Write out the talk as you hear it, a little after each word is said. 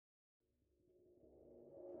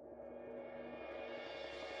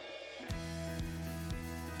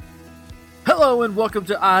Hello and welcome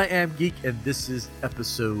to I Am Geek, and this is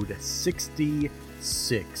episode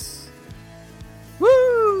 66.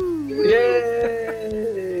 Woo!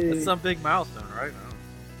 Yay! That's some big milestone, right?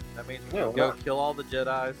 That means we can go kill all the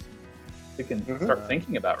Jedis. We can start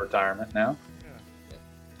thinking about retirement now.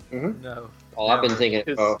 No. Well, I've been thinking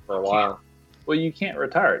about it for a while. Well, you can't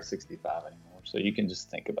retire at 65 anymore, so you can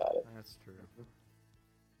just think about it. That's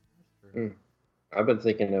true. I've been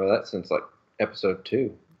thinking of that since like episode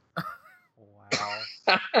 2. Wow.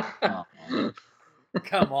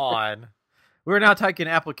 Come on. We're now taking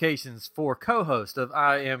applications for co-host of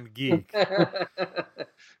I Am Geek.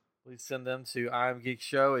 Please send them to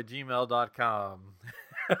imgeekshow@gmail.com.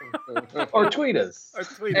 Or tweet us.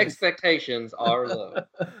 Expectations are low.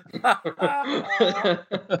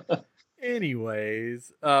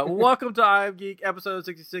 Anyways, welcome to I Am Geek, episode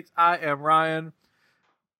 66. I am Ryan.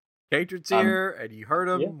 Catron's here, and you heard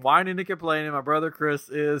him whining and complaining. My brother Chris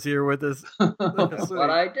is here with us. That's what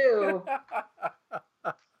I do.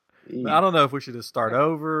 I don't know if we should just start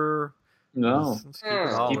over. No. Let's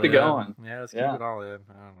keep it going. Yeah, let's keep it all in.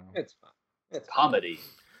 I don't know. It's fun. It's comedy.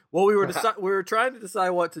 Well, we were trying to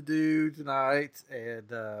decide what to do tonight, and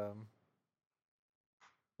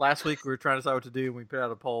last week we were trying to decide what to do, and we put out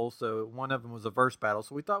a poll. So one of them was a verse battle.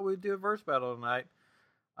 So we thought we'd do a verse battle tonight.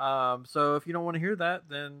 So if you don't want to hear that,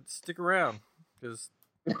 then stick around. Because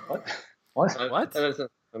What? I'm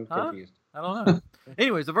confused. I don't know.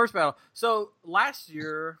 Anyways, the verse battle. So last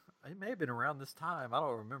year, it may have been around this time. I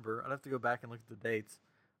don't remember. I'd have to go back and look at the dates.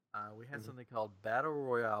 We had something called Battle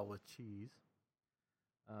Royale with cheese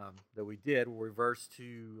that we did. We reversed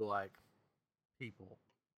to like people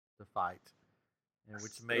to fight, and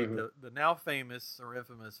which made the now famous or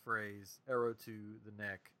infamous phrase "arrow to the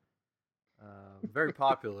neck" very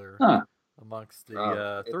popular amongst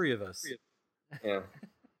the three of us. Yeah,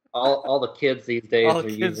 all the kids these days are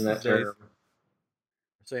using that term.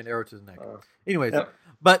 Saying arrow to the neck. Anyways,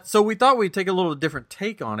 but so we thought we'd take a little different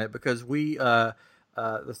take on it because we, the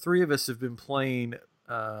three of us, have been playing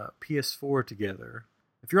PS4 together.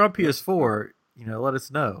 If you're on PS4, let us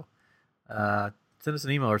know. Send us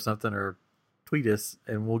an email or something, or tweet us,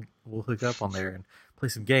 and we'll hook up on there and play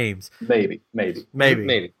some games. Maybe.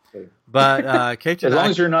 But Kate, as long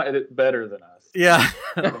as you're not better than us. Yeah,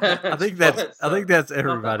 I think that's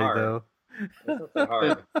everybody though. It's not that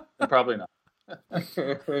hard. Probably not.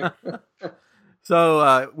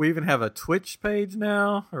 So we even have a Twitch page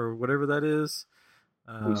now, or whatever that is.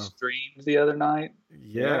 We streamed the other night.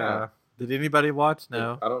 Yeah. Did anybody watch?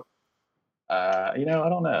 No. I don't. I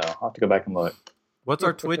don't know. I'll have to go back and look. What's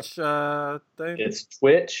our Twitch thing? It's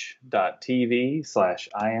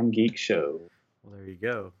twitch.tv/IamGeekShow. Well, there you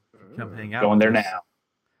go. Come hang out. Going there now.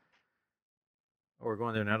 Oh, we're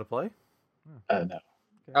going there now to play? No. Okay.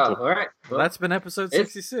 Oh, all right. Well, that's been episode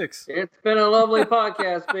 66. It's been a lovely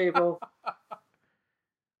podcast, people.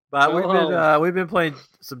 But we've been playing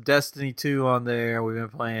some Destiny 2 on there. We've been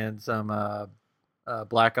playing some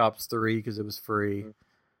Black Ops 3 because it was free. I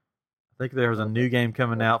think there was a new game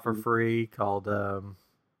coming out for free called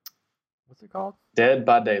what's it called? Dead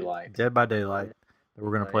by Daylight. That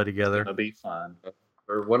we're going to play together. It'll be fun.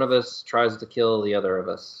 Or one of us tries to kill the other of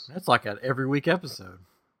us. That's like an every week episode.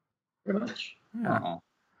 Pretty much. Yeah.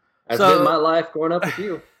 That's been my life growing up with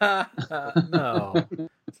you. No.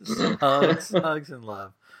 Just hugs and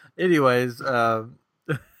love. Anyways, and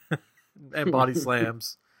body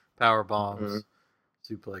slams, power bombs,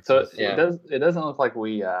 suplexes. So it doesn't look like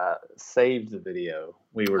we saved the video.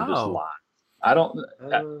 We were just live. I don't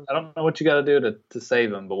know what you got to do to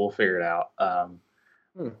save them, but we'll figure it out.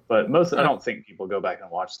 But I don't think people go back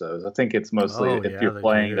and watch those. I think it's mostly if you're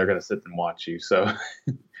playing, they're going to sit and watch you. So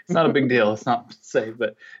it's not a big deal. It's not safe,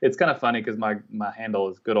 but it's kind of funny because my handle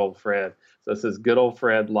is Good Old Fred. So it says Good Old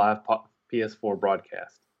Fred live PS4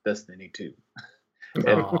 broadcast Destiny 2.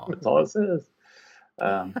 That's all it says.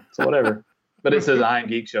 So whatever. But it says I Am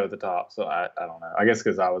Geek Show at the top. So I don't know. I guess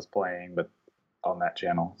because I was playing, but on that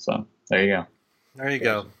channel. So there you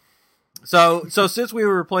go. So since we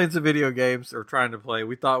were playing some video games or trying to play,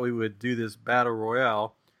 we thought we would do this Battle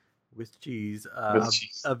Royale with cheese,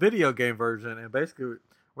 a video game version. And basically,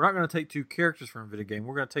 we're not going to take two characters from a video game.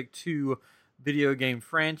 We're going to take two video game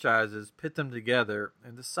franchises, pit them together,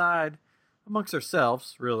 and decide amongst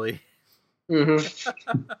ourselves, really. Well,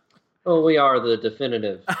 we are the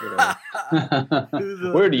definitive.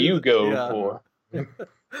 Where do you go for?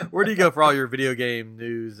 Where do you go for all your video game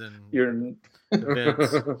news and your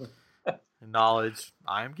events and knowledge?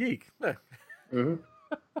 I Am Geek.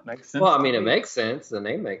 Makes sense. Well, I mean, it makes sense. The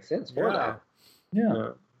name makes sense for that.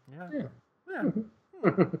 Yeah.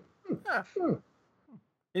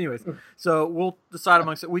 Anyways, so we'll decide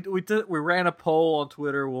amongst it. We ran a poll on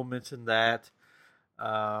Twitter. We'll mention that.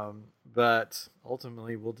 But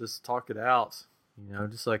ultimately, we'll just talk it out.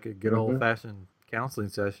 Just like a good old-fashioned counseling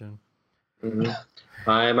session. Mm-hmm.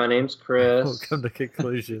 Hi, my name's Chris. We'll come to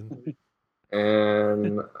conclusion.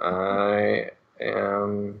 And I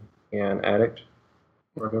am an addict.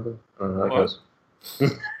 Or whatever. I don't know how that goes.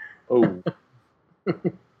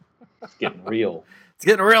 It's getting real. It's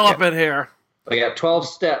getting real up in here. I got 12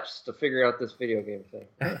 steps to figure out this video game thing.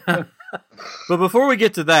 But before we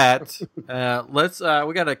get to that, let's.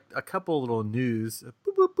 We got a couple little news.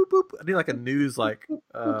 Boop, boop, boop, boop. I need like a news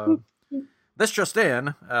that's just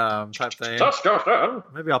in type thing. That's just in.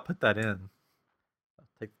 Maybe I'll put that in. I'll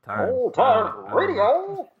take the time. Old time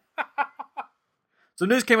radio. So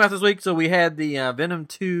news came out this week. So we had the Venom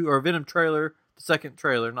 2 or Venom trailer, the second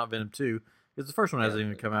trailer, not Venom 2, because the first one hasn't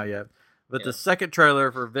even come out yet. But the second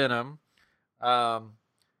trailer for Venom.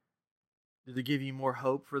 Did they give you more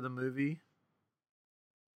hope for the movie?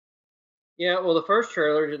 Yeah, well, the first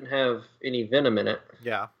trailer didn't have any Venom in it.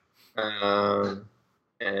 Yeah.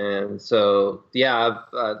 And so,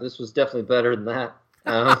 this was definitely better than that.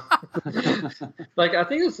 I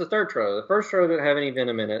think it's the third trailer. The first trailer didn't have any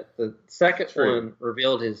Venom in it. The second one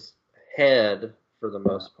revealed his head for the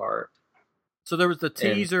most part. So there was the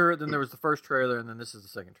teaser, then there was the first trailer, and then this is the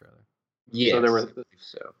second trailer. Yeah, so there was.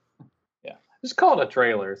 Yeah, just call it a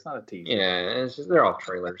trailer. It's not a teaser. Yeah, they're all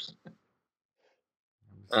trailers.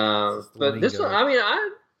 But this one, I mean,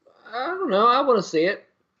 I don't know. I want to see it.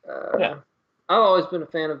 I've always been a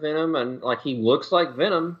fan of Venom, and he looks like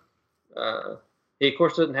Venom. He of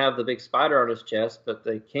course doesn't have the big spider on his chest, but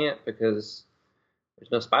they can't because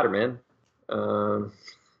there's no Spider-Man. But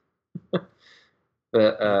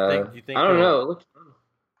you think I don't know. It looks fun.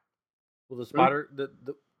 Well, the spider,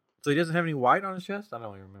 so he doesn't have any white on his chest? I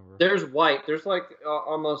don't even remember. There's white. There's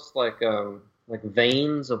almost like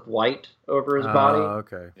veins of white over his body. Oh,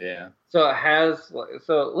 okay. Yeah. So it has.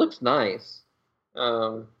 So it looks nice.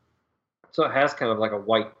 So it has kind of like a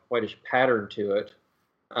whitish pattern to it.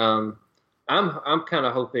 I'm kind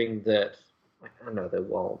of hoping that. I know they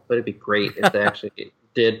won't, but it'd be great if they actually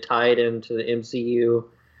did tie it into the MCU,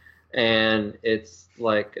 and it's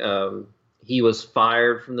like he was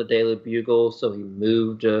fired from the Daily Bugle, so he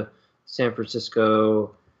moved to San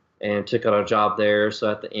Francisco and took on a job there. So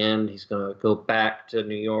at the end, he's gonna go back to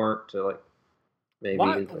New York to maybe.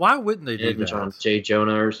 Why wouldn't they do that? On J.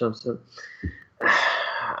 Jonah or something.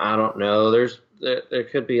 I don't know. There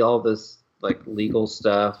could be all this legal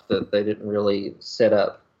stuff that they didn't really set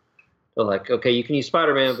up. So okay, you can use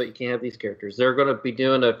Spider-Man, but you can't have these characters. They're going to be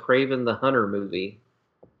doing a Kraven the Hunter movie.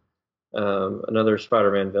 Another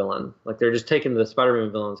Spider-Man villain. They're just taking the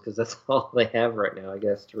Spider-Man villains because that's all they have right now, I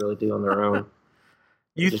guess, to really do on their own.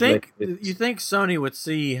 You think Sony would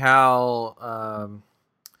see how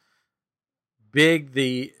big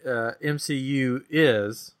the MCU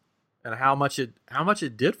is and how much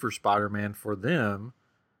it did for Spider-Man for them,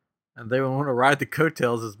 and they would want to ride the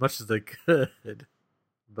coattails as much as they could.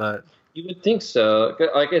 But you would think so.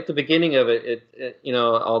 At the beginning of it,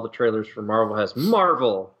 all the trailers for Marvel has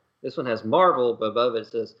Marvel. This one has Marvel, but above it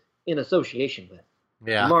says in association with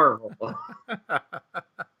Marvel.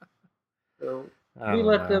 So we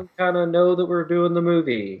let them kind of know that we're doing the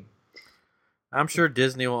movie. I'm sure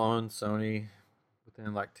Disney will own Sony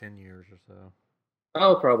within 10 years or so.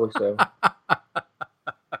 Oh, probably so.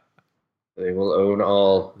 They will own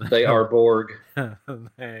all. They are Borg.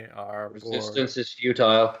 They are Resistance is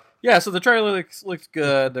futile. Yeah, so the trailer looks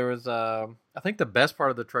good. There was, I think the best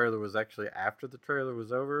part of the trailer was actually after the trailer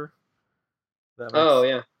was over.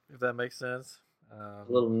 If that makes sense. A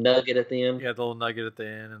little nugget at the end. Yeah, the little nugget at the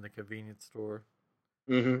end in the convenience store.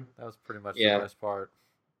 Mm-hmm. That was pretty much the best part.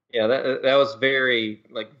 Yeah, that was very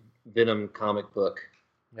Venom comic book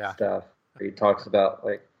stuff. Where he talks about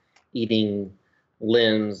eating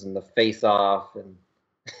limbs and the face off, and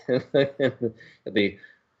he'll be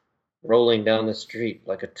rolling down the street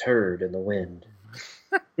like a turd in the wind.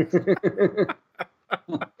 It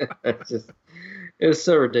was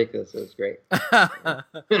so ridiculous. It was great.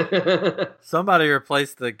 Somebody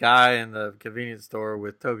replaced the guy in the convenience store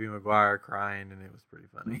with Tobey Maguire crying, and it was pretty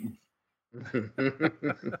funny.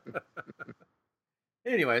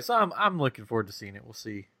 Anyway, so I'm looking forward to seeing it. We'll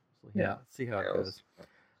see. See how it goes.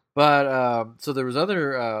 But so there's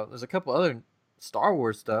a couple other Star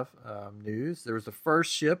Wars stuff news. There was the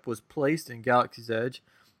first ship was placed in Galaxy's Edge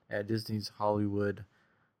at Disney's Hollywood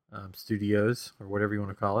Studios, or whatever you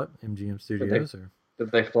want to call it, MGM Studios.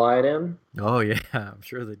 Did they fly it in? Oh yeah, I'm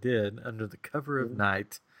sure they did, under the cover of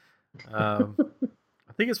night. I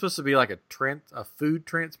think it's supposed to be like a food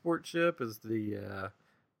transport ship is the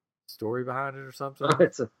story behind it or something.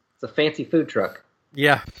 It's a fancy food truck.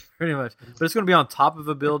 Yeah, pretty much. But it's going to be on top of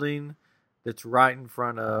a building that's right in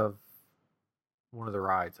front of one of the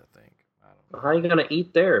rides, I think. I don't know. How are you going to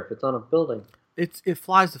eat there if it's on a building? It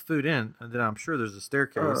flies the food in, and then I'm sure there's a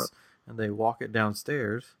staircase, and they walk it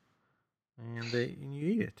downstairs, and you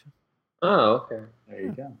eat it. Oh, okay. There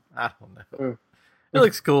you go. I don't know. It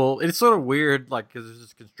looks cool. It's sort of weird, like, because there's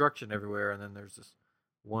this construction everywhere, and then there's this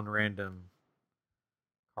one random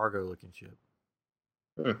cargo-looking ship.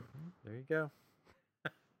 There you go.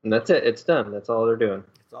 And that's it. It's done. That's all they're doing.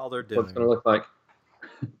 That's all they're doing. What's it going to look like?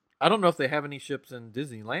 I don't know if they have any ships in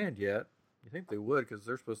Disneyland yet. You think they would, because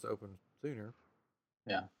they're supposed to open sooner.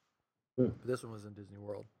 Yeah. But this one was in Disney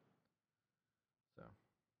World. So,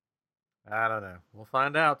 I don't know. We'll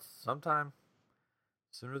find out sometime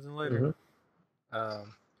sooner than later. And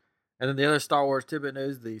then the other Star Wars tidbit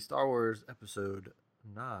news, the Star Wars Episode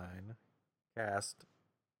 9 cast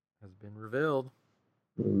has been revealed.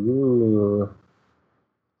 Ooh.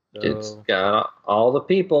 So, It's got all the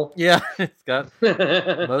people. Yeah, it's got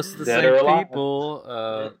most of the same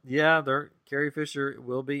people. Carrie Fisher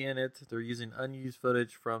will be in it. They're using unused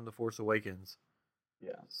footage from The Force Awakens.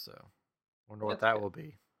 Yeah. So, wonder what that will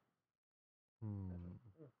be. I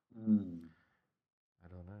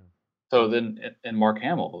don't know. So then, and Mark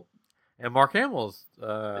Hamill. And Mark Hamill's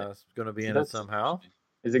going to be in it somehow.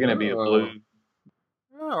 Is it going to be a blue?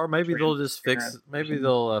 Or maybe they'll just fix. Maybe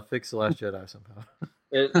they'll fix the Last Jedi somehow.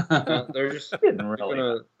 They're just they're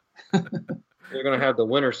gonna have the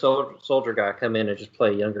Winter Soldier guy come in and just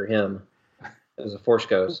play younger him as a Force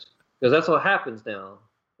Ghost, because that's what happens now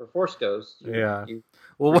for Force Ghosts. You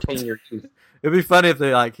retain your youth. It'd be funny if he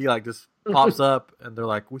just pops up and they're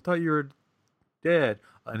like, "We thought you were dead,"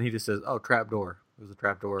 and he just says, "Oh, trapdoor." It was a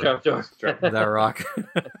trapdoor. That rock.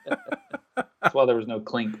 That's why there was no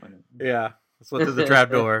clink. Yeah, that's what there's a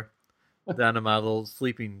trapdoor down to my little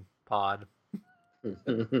sleeping pod. That's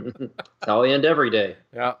how we end every day.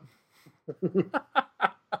 Yeah.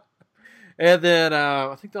 And then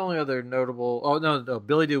I think the only other notable... Oh, no,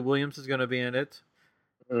 Billy Dee Williams is going to be in it.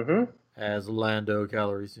 As Lando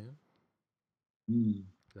Calrissian.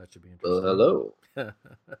 That should be interesting. Hello.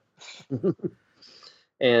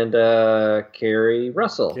 And Carrie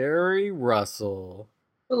Russell.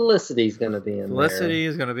 Felicity's going to be in there. Felicity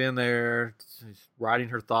is going to be in there. She's writing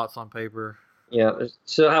her thoughts on paper. Yeah,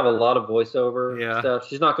 she'll have a lot of voiceover stuff.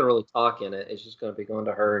 She's not going to really talk in it. It's just going to be going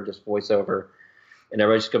to her and just voiceover. And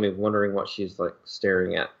everybody's just going to be wondering what she's like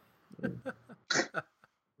staring at.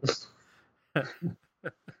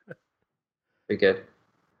 Be good.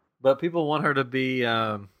 But people want her to be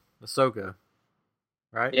Ahsoka,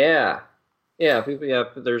 right? Yeah. People. Yeah,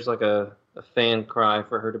 there's like a fan cry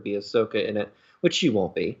for her to be Ahsoka in it, which she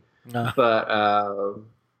won't be. No. But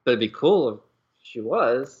it'd be cool if she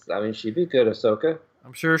was. I mean, she'd be good Ahsoka.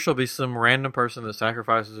 I'm sure she'll be some random person that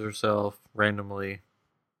sacrifices herself randomly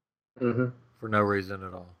for no reason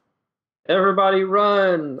at all. Everybody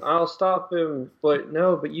run! I'll stop him. But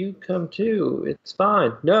you come too. It's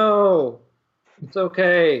fine. No! It's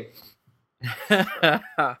okay.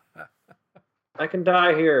 I can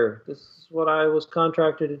die here. This is what I was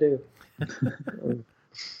contracted to do.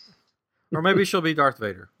 Or maybe she'll be Darth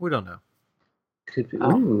Vader. We don't know. Could be.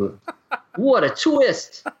 Ooh. What a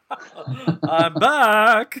twist! I'm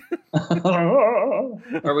back!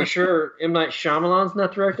 Are we sure M. Night Shyamalan's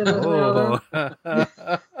not directing this now?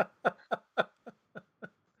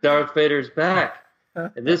 Darth Vader's back.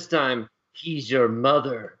 And this time, he's your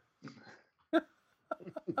mother.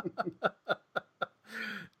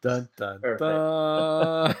 Dun, dun,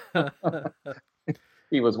 dun.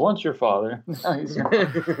 He was once your father. Now he's your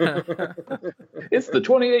mother. It's the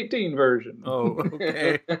 2018 version. Oh,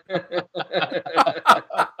 okay.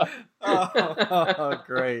 Oh,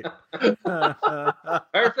 great.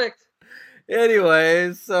 Perfect.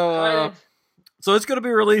 Anyways, so it's going to be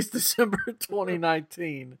released December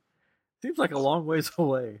 2019. Seems like a long ways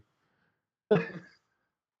away. It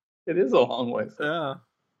is a long ways away.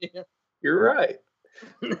 Yeah. You're right.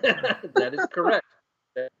 That is correct.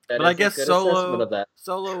 But I guess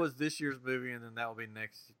Solo is this year's movie, and then that will be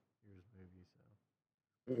next year's movie.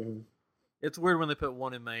 So it's weird when they put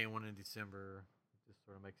one in May and one in December. It just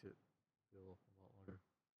sort of makes it feel a lot longer.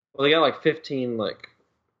 Well, they got like 15 like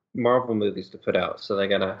Marvel movies to put out, so they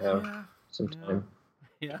gotta have some time.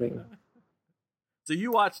 Yeah. So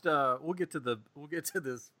you watched? We'll get to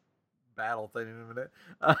this battle thing in a minute.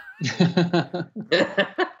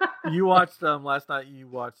 You watched last night. You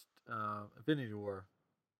watched Infinity War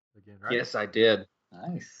again, right? Yes, I did.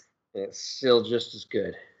 Nice. It's still just as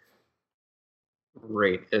good.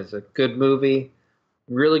 Great. It's a good movie.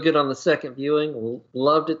 Really good on the second viewing.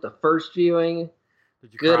 Loved it the first viewing.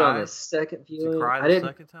 Did you good cry? on the second viewing. Did you cry the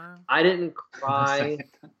second time? I didn't cry.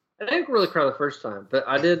 I didn't really cry the first time, but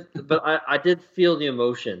I did. But I did feel the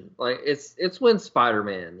emotion. Like it's when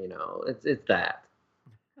Spider-Man, it's that,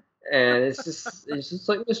 and it's just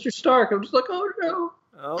like Mr. Stark. I'm just like, oh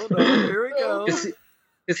no, here we go.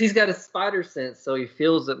 Because he's got a spider sense, so he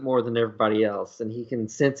feels it more than everybody else, and he can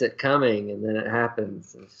sense it coming, and then it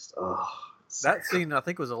happens. And it's just, that scene, I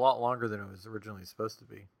think, was a lot longer than it was originally supposed to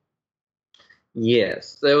be.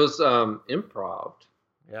 Yes, it was improv.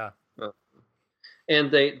 Yeah.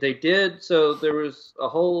 And they did, so there was a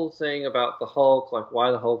whole thing about the Hulk, like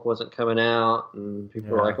why the Hulk wasn't coming out, and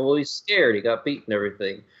people were like, well, he's scared, he got beat and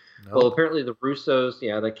everything. Nope. Well, apparently the Russos,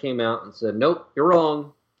 they came out and said, nope, you're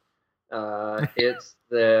wrong. It's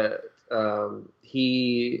that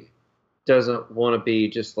he doesn't want to be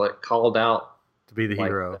just like called out to be the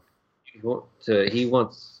hero. He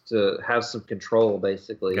wants to have some control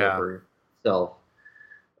basically over himself.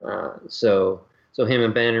 So him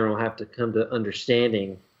and Banner will have to come to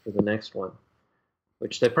understanding for the next one,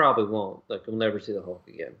 which they probably won't. Like we'll never see the Hulk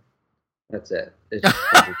again. That's it. It's just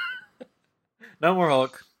no more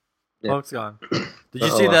Hulk. Yeah. Hulk's gone. Did you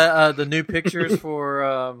see the new pictures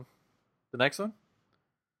for the next one?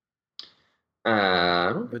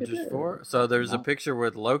 I don't think Avengers 4. So there's a picture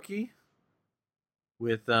with Loki.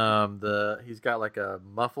 With he's got like a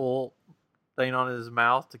muffle thing on his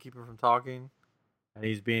mouth to keep him from talking, and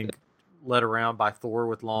he's being led around by Thor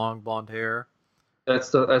with long blonde hair. That's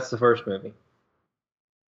the first movie.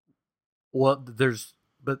 Well,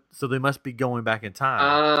 so they must be going back in time.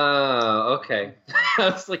 Oh, okay.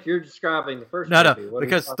 It's like you're describing the first movie. No,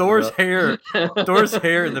 because Thor's hair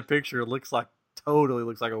in the picture totally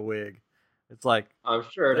looks like a wig. It's like I'm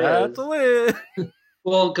sure that's a wig.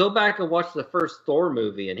 Well, go back and watch the first Thor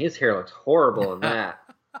movie, and his hair looks horrible in that.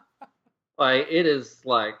 Like it is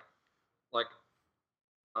like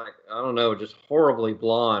I don't know, just horribly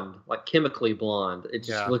blonde, like chemically blonde. It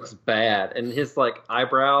just looks bad, and his like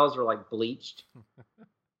eyebrows are like bleached.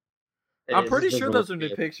 I'm pretty sure those are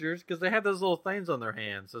new pictures because they have those little things on their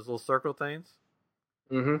hands, those little circle things.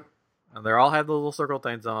 Mm-hmm. And they all have those little circle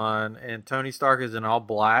things on, and Tony Stark is in all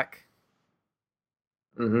black.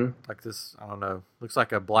 Mm-hmm. Like this, I don't know. Looks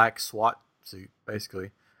like a black SWAT suit,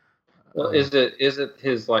 basically. Well, is it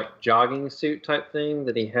his like jogging suit type thing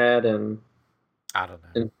that he had in? I don't know.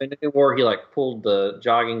 Infinity War, he like pulled the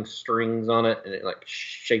jogging strings on it, and it like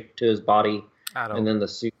shaped to his body. And then the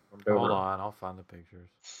suit formed over. Hold on, I'll find the pictures.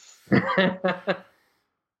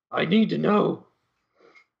 I need to know.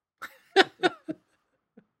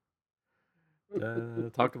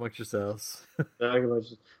 Talk amongst yourselves.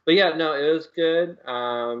 But yeah, no, it was good.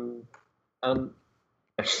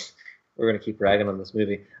 We're gonna keep ragging on this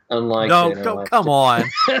movie. Unlike come on,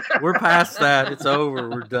 we're past that. It's over.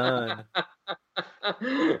 We're done.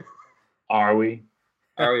 Are we?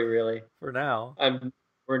 Are we really? For now.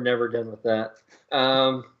 We're never done with that.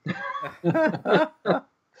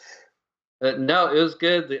 But no, it was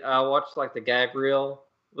good. I watched like the gag reel.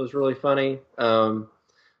 It was really funny. There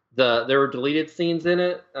were deleted scenes in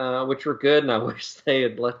it, which were good, and I wish they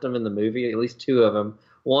had left them in the movie. At least two of them.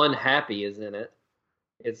 One, Happy, is in it.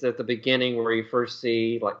 It's at the beginning where you first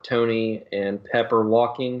see like Tony and Pepper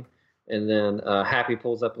walking, and then Happy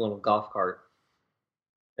pulls up a little golf cart,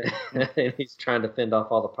 and he's trying to fend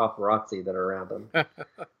off all the paparazzi that are around him.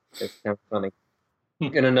 It's kind of funny.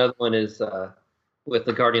 And another one is with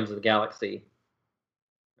the Guardians of the Galaxy,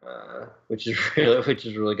 which is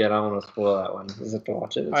really good. I don't want to spoil that one. You have to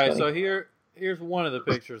watch it. It's all right, funny. So here's one of the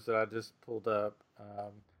pictures that I just pulled up.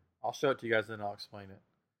 I'll show it to you guys, then I'll explain it.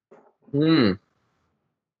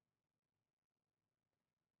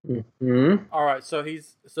 Mm-hmm. All right,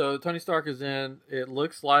 so Tony Stark is in. It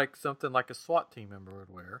looks like something like a SWAT team member would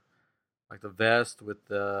wear, like the vest with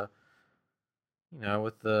the,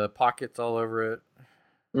 with the pockets all over it.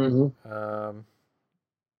 Mm-hmm.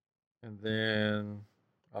 And then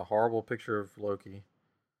a horrible picture of Loki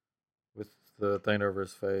with the thing over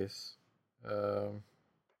his face. I'm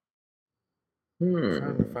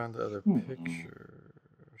trying to find the other pictures.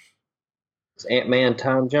 Is Ant-Man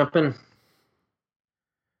time jumping?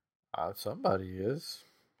 Somebody is.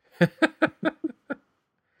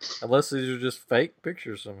 Unless these are just fake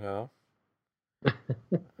pictures somehow. I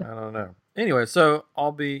don't know. Anyway, so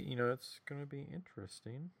I'll be, it's going to be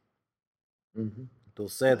interesting. Mm-hmm. To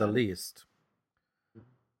say the least.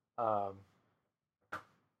 I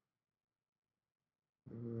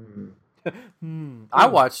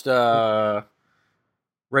watched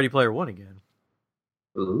Ready Player One again.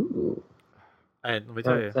 Ooh. And let me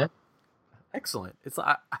tell you, excellent. It's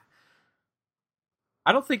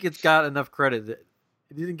I don't think it's got enough credit. That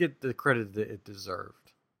it didn't get the credit that it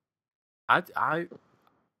deserved. I'm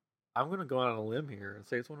gonna go out on a limb here and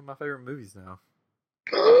say it's one of my favorite movies now.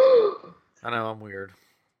 I know I'm weird.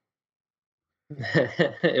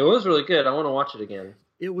 It was really good. I want to watch it again.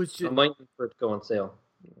 It was just. I'm waiting for it to go on sale.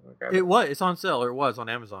 It was. It's on sale, or it was on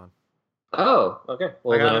Amazon. Oh, okay.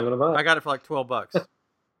 Well, then I'm gonna buy it. I got it for like $12.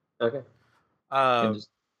 Okay. You can just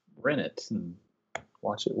rent it and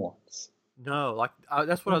watch it once. No, like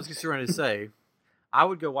that's what I was just trying to say. I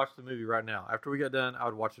would go watch the movie right now. After we got done, I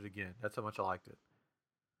would watch it again. That's how much I liked it.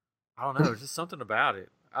 I don't know. There's just something about it.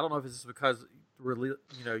 I don't know if it's just because you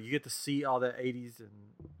get to see all that 80s and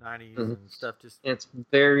 90s and stuff. Just it's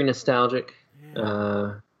very nostalgic.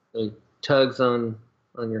 Yeah. It tugs on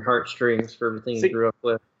your heartstrings for everything you grew up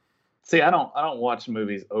with. See, I don't watch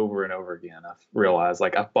movies over and over again. I've realized,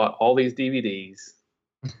 like, I've bought all these DVDs,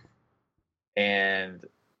 and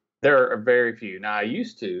there are very few. Now,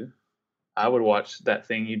 I would watch That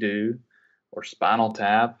Thing You Do, or Spinal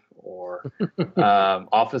Tap, or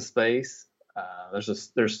Office Space.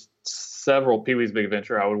 There's several Pee-wee's Big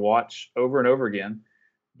Adventure I would watch over and over again.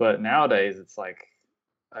 But nowadays, it's like,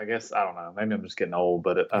 I guess, I don't know, maybe I'm just getting old,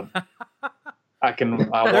 but I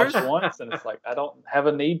watch once, and it's like I don't have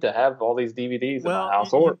a need to have all these DVDs in my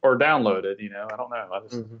house or downloaded. I don't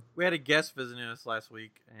know. We had a guest visiting us last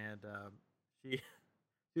week, and she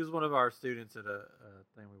was one of our students at a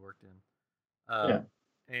thing we worked in.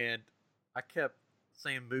 And I kept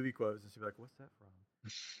saying movie quotes, and she'd be like, "What's that from?"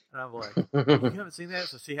 And I'm like, "You haven't seen that?"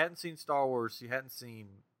 So she hadn't seen Star Wars, she hadn't seen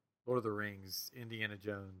Lord of the Rings, Indiana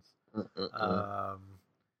Jones.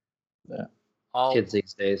 Kids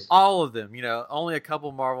these days. All of them, only a couple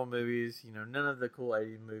Marvel movies, none of the cool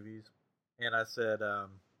 80s movies. And I said,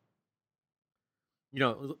 you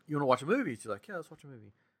want to watch a movie? She's like, yeah, let's watch a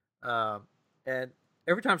movie. And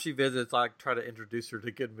every time she visits, I try to introduce her to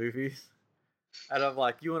good movies. And I'm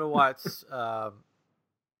like, you want to watch, I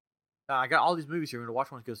got all these movies here. You want to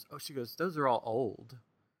watch one? She goes, those are all old.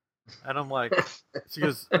 And I'm like,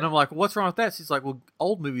 what's wrong with that? She's like, well,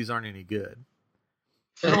 old movies aren't any good.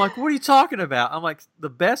 And I'm like, what are you talking about? I'm like, the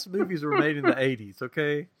best movies were made in the 80s,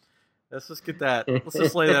 okay? Let's just get that. Let's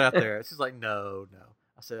just lay that out there. She's like, no.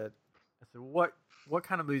 I said, what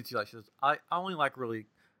kind of movies do you like? She goes, I only like really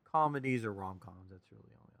comedies or rom-coms. That's really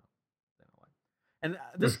the only thing I like. And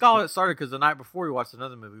this call started because the night before we watched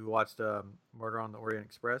another movie. We watched Murder on the Orient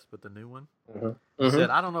Express, but the new one. She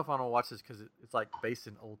said, I don't know if I want to watch this because it's like based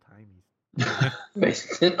in old-timey.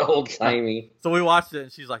 Based in old-timey. So we watched it,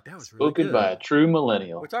 and she's like, that was really good. Spoken by a true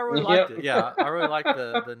millennial. Which I really liked it. Yeah, I really liked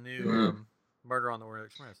the new Murder on the Orient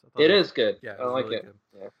Express. It is good. Yeah, I like really it.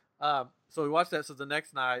 Good. Yeah. So we watched that. So the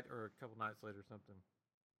next night, or a couple nights later or something,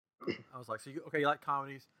 I was like, so you like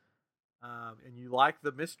comedies? And you like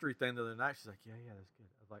the mystery thing the other night? She's like, yeah, that's good.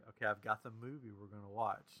 I was like, okay, I've got the movie we're going to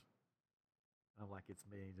watch. I'm like, it's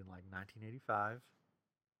made in like 1985.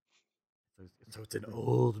 So it's an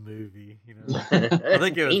old movie, I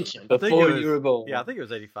think it was ancient. Before you were born. Yeah, I think it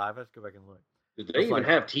was 85. I have to go back and look. Did they even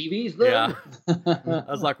have TVs then? Yeah.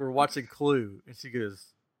 I was like, we're watching Clue, and she goes,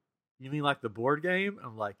 "You mean like the board game?"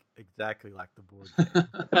 I'm like, exactly like the board game.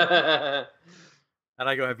 And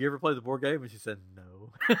I go, "Have you ever played the board game?" And she said,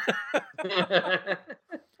 "No."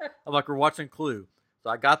 I'm like, "We're watching Clue." So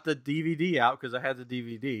I got the DVD out because I had the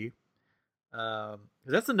DVD.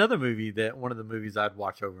 That's another movie one of the movies I'd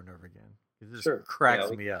watch over and over again. It just cracks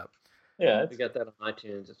me up. Yeah, we got that on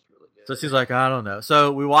iTunes. It's really good. So she's like, I don't know.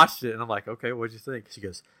 So we watched it, and I'm like, okay, what'd you think? She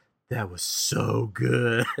goes, that was so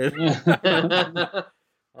good. I'm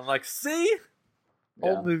like, see?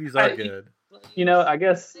 Old movies are good. I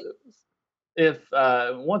guess if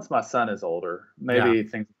once my son is older, maybe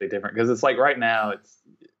things will be different. Because it's like right now, of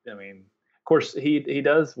course, he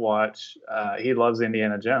does watch. He loves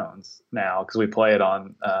Indiana Jones now because we play it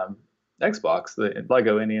on Xbox, the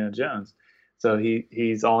Lego Indiana Jones. So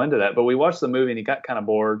he's all into that. But we watched the movie and he got kind of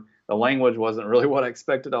bored. The language wasn't really what I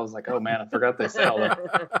expected. I was like, oh man, I forgot they said all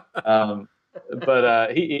that.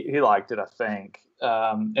 But he liked it, I think.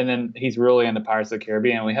 And then he's really into Pirates of the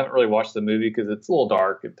Caribbean. We haven't really watched the movie because it's a little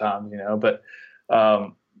dark at times, But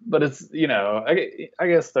it's I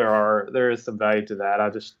guess there is some value to that.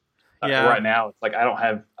 I just. Right now, it's like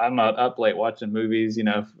I'm not up late watching movies,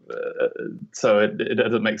 so it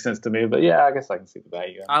doesn't make sense to me. But yeah, I guess I can see the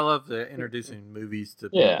value. I love introducing movies to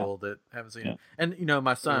people that haven't seen it. And,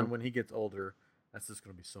 my son, when he gets older, that's just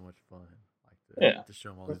going to be so much fun. To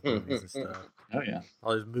show him all these movies and stuff. Oh, yeah.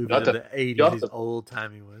 All these movies of the 80s, these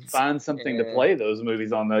old-timey ones. Find something to play those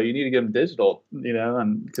movies on, though. You need to get them digital,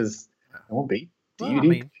 and because it won't be.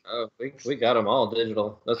 DVD? We got them all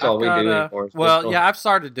digital. That's all we do anymore. Well, yeah, I've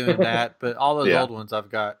started doing that, but all those Yeah. old ones I've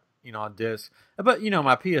got, on disc. But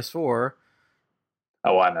my PS4.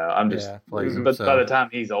 Oh, I know. I'm just, plays them, but so. by the time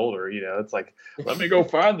he's older, it's like, let me go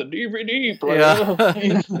find the DVD player.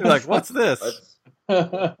 Yeah. You're like, what's this?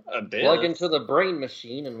 Plug into the brain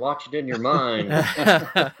machine and watch it in your mind.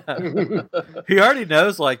 He already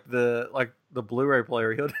knows like the Blu-ray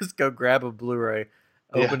player. He'll just go grab a Blu-ray,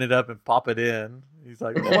 open it up, and pop it in. He's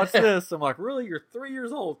like, well, what's this? I'm like, really? You're 3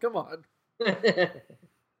 years old? Come on.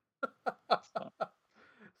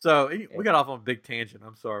 So we got off on a big tangent.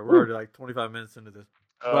 I'm sorry. We're already like 25 minutes into this.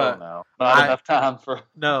 But no, not enough time for.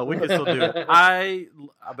 No, we can still do it.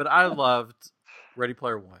 But I loved Ready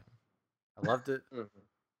Player One. I loved it. Mm-hmm.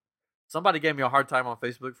 Somebody gave me a hard time on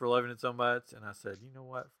Facebook for loving it so much, and I said, you know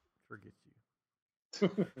what? Forget you.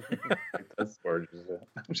 That's gorgeous.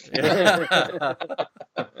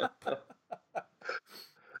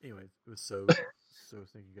 Anyways, it was so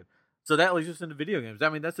stinking good. So that leads us into video games. I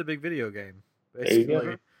mean, that's a big video game.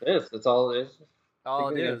 Basically, that's all it is. All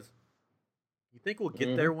it is. You think we'll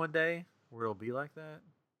get there one day where it'll be like that?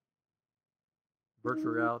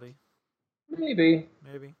 Virtual reality? Maybe.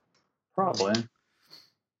 Probably.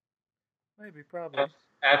 Maybe, probably.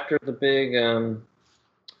 After the big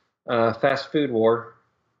fast food war,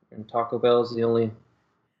 and Taco Bell is the only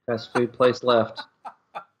fast food place left.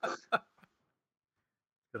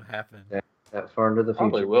 It'll happen. That far into the future.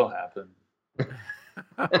 Probably will happen.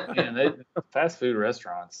 Man, fast food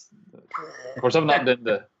restaurants. Of course, I've not been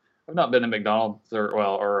to McDonald's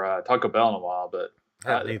or Taco Bell in a while, but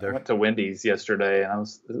I went to Wendy's yesterday, and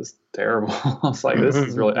it was terrible. I was like, this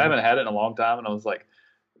is really. I haven't had it in a long time, and I was like,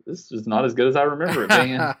 this is not as good as I remember it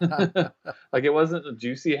being. Like, it wasn't a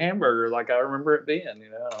juicy hamburger like I remember it being.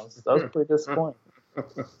 I was pretty disappointed.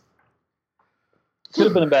 Could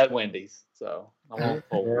have been a bad Wendy's, so I won't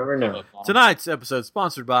never know. Tonight's episode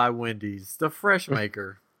sponsored by Wendy's, the Fresh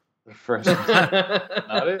Maker. The Fresh Maker.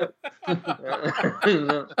 Not it.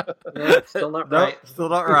 No, still not right. Still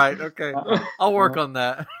not right. Okay, I'll work on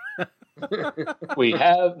that.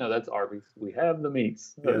 That's Arby's. We have the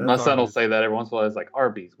meats. Yeah, my son will say that every once in a while. It's like,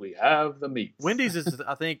 Arby's, we have the meats. Wendy's is,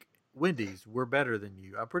 I think, Wendy's, we're better than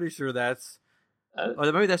you. I'm pretty sure that's,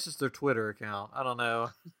 or maybe that's just their Twitter account. I don't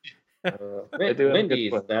know.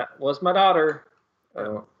 Wendy's, that was my daughter.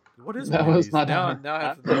 What is that? Wendy's? Was my daughter. Now I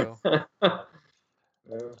have to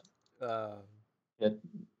know.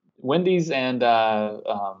 Wendy's and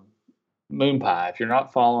Moon Pie. If you're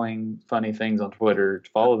not following funny things on Twitter,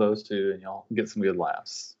 follow those two, and you'll get some good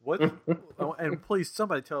laughs. What? And please,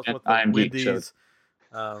 somebody tell us what the Wendy's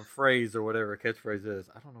phrase or whatever catchphrase is.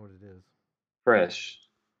 I don't know what it is. Fresh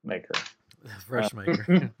Maker. Fresh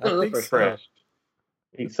Maker. I think fresh.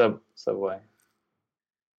 Eat Subway.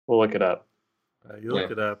 We'll look it up. You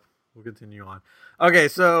look it up. We'll continue on. Okay,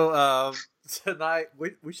 so tonight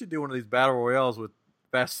we should do one of these battle royales with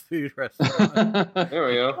fast food restaurants. There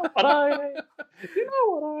we go.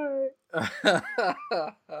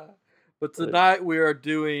 But tonight we are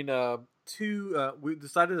doing two. We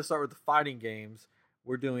decided to start with the fighting games.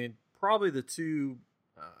 We're doing probably the two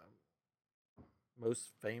most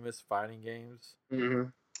famous fighting games. Mm-hmm.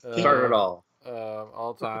 Start it all.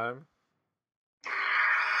 All time.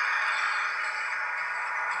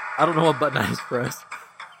 I don't know what button I just pressed.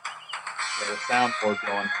 The soundboard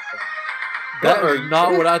going. That is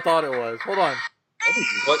not what I thought it was. Hold on.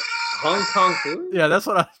 What? Hong Kong Fooey? Yeah, that's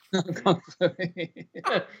what I.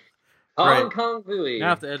 Hong Kong Fooey. Now I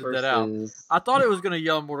have to edit that out. I thought it was going to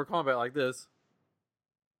yell Mortal Kombat like this.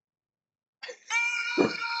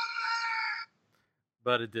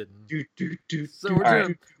 But it didn't. So we're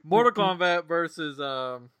doing Mortal Kombat versus.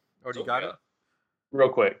 Or do you got it? Real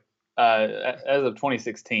quick. As of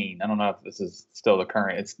 2016, I don't know if this is still the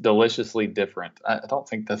current. It's deliciously different. I don't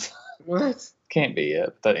think that's what can't be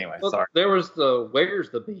it. But anyway, sorry. There was the Where's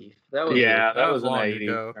the Beef? That was that was an 80.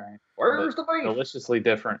 Right? Where's the beef? Deliciously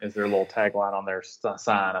different is their little tagline on their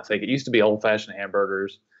sign. I think it used to be old fashioned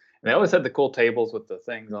hamburgers, and they always had the cool tables with the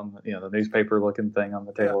things on the newspaper looking thing on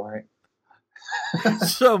the table, right?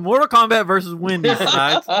 So Mortal Kombat versus Wendy's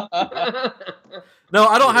tonight. No,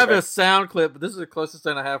 I don't have a sound clip, but this is the closest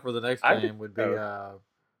thing I have for the next game would be that's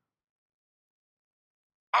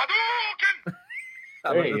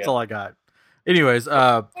all I got. Anyways,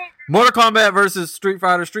 Mortal Kombat versus Street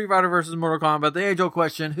Fighter versus Mortal Kombat. The age-old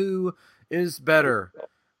question, who is better?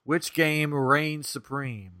 Which game reigns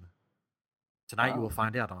supreme? Tonight you will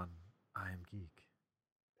find out on I Am Geek.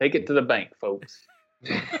 Take it to the bank, folks.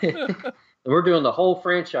 We're doing the whole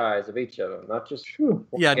franchise of each of them, not just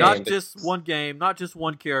not just one game, not just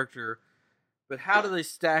one character, but how do they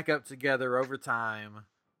stack up together over time?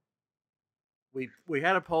 We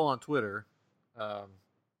had a poll on Twitter. Beeps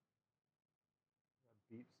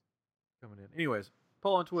coming in. Anyways,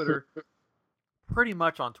 poll on Twitter. Pretty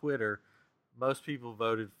much on Twitter, most people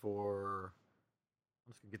voted for.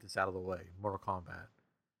 I'm just gonna get this out of the way. Mortal Kombat.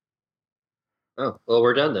 Oh, well,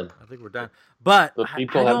 we're done then. I think we're done. But the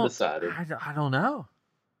people have decided. I don't know.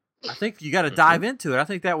 I think you got to dive into it. I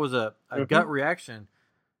think that was a gut reaction.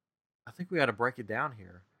 I think we got to break it down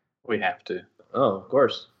here. We have to. Oh, of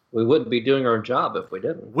course. We wouldn't be doing our job if we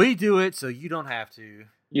didn't. We do it, so you don't have to.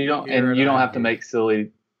 You don't have to make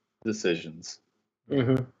silly decisions.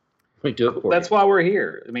 Mm-hmm. We do it for That's you. why we're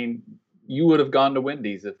here. I mean, you would have gone to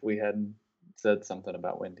Wendy's if we hadn't said something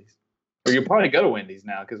about Wendy's. Or you'll probably go to Wendy's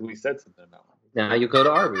now because we said something about Wendy's. Now you go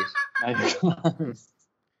to Arby's.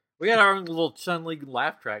 We got our own little Chun-Li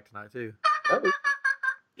laugh track tonight, too.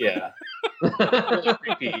 Yeah. Really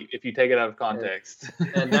creepy if you take it out of context.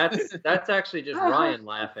 And that's actually just Ryan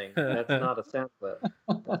laughing. That's not a sound clip.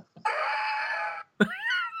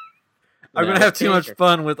 I'm going to have too much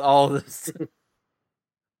fun with all this.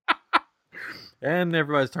 And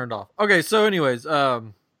everybody's turned off. Okay, so anyways,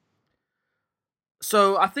 so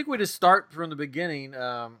I think we just start from the beginning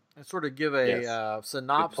and sort of give a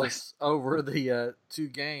synopsis over the two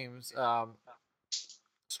games.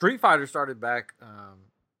 Street Fighter started back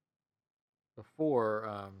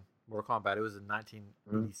before Mortal Kombat. It was in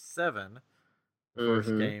 1987. The first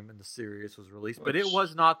game in the series was released, but it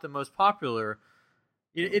was not the most popular.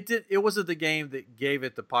 It wasn't the game that gave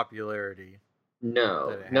it the popularity.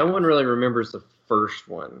 No one really remembers the first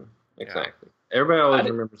one exactly. Yeah. Everybody always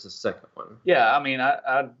remembers the second one. Yeah, I mean,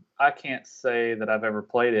 I can't say that I've ever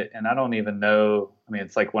played it, and I don't even know. I mean,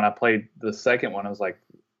 it's like when I played the second one, I was like,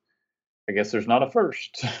 I guess there's not a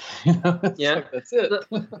first. Yeah, like, that's it.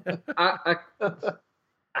 I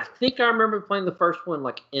think I remember playing the first one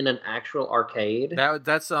like in an actual arcade.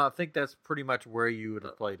 That's I think that's pretty much where you would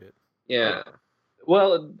have played it. Yeah.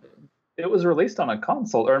 Well, it was released on a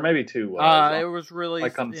console, or maybe two. It was released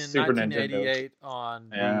like on in Super 1988 Nintendo. On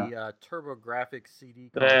the TurboGrafx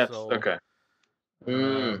CD console. That's okay.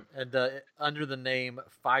 And under the name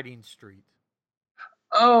Fighting Street.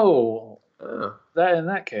 Oh. That in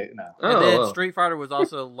that case, no. And then Street Fighter was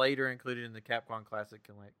also later included in the Capcom Classic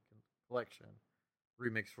Collection,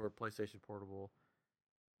 remixed for PlayStation Portable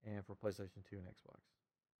and for PlayStation 2 and Xbox.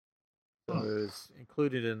 So it was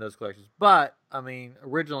included in those collections. But, I mean,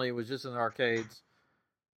 originally it was just in the arcades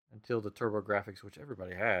until the TurboGrafx, which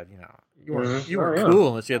everybody had. You know, you weren't cool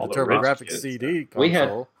unless you had the TurboGrafx CD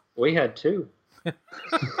console. We had two.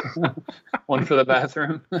 One for the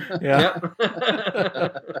bathroom. Yeah.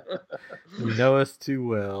 You know us too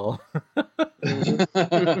well.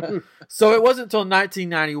 So it wasn't until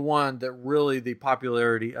 1991 that really the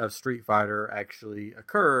popularity of Street Fighter actually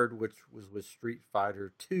occurred, which was with Street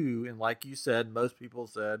Fighter 2. And like you said, most people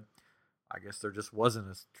said, I guess there just wasn't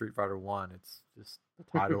a Street Fighter 1. It's just the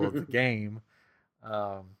title of the game.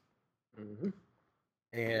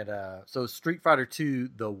 And so Street Fighter 2,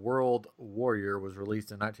 The World Warrior, was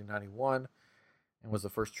released in 1991 and was the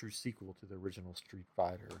first true sequel to the original Street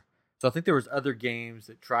Fighter. So I think there was other games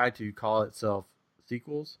that tried to call itself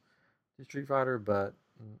sequels to Street Fighter, but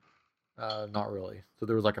not really. So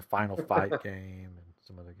there was like a Final Fight game and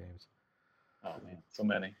some other games. Oh, man, so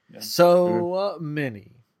many. Yeah. So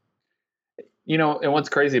many. You know, and what's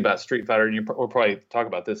crazy about Street Fighter, and we'll probably talk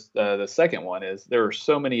about this, the second one, is there were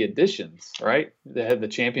so many editions, right? They had the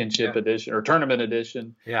Championship edition or Tournament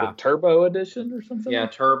edition, the Turbo edition or something. Yeah,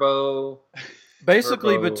 Turbo.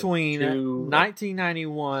 Basically, Turbo between 2.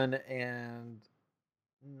 1991 and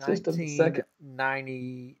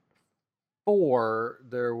 1994,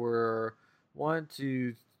 there were 1,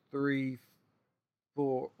 2, 3,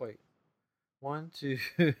 4. Wait, 1, 2,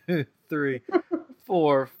 3,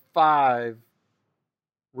 4, 5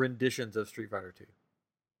 renditions of Street Fighter 2.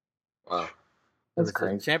 Wow. That's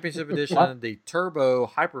crazy. The Championship Edition, the Turbo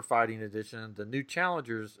Hyper Fighting Edition, the New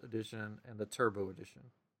Challengers Edition, and the Turbo Edition.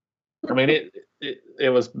 I mean, it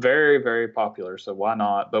was very, very popular, so why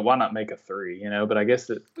not? But why not make a 3, you know? But I guess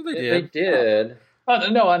they did. They did.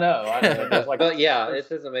 No, I know. Like, but yeah, it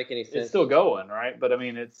doesn't make any sense. It's still going, right? But I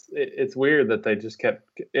mean, it's weird that they just kept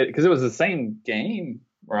it because it was the same game,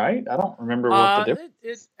 right? I don't remember what the difference.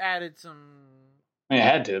 It added some. I mean, it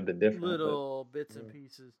had to have been different. Little bits and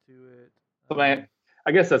pieces to it. I mean,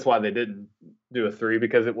 I guess that's why they didn't do a 3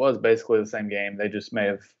 because it was basically the same game. They just may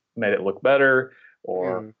have made it look better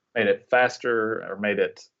or made it faster or made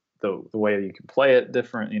it the way you can play it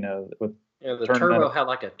different. You know, with the Turbo had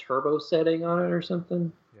like a turbo setting on it or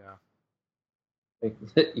something. Yeah,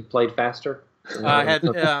 you played faster. I had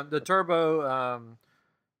the Turbo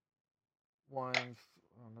one.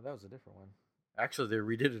 Oh, no, that was a different one. Actually, they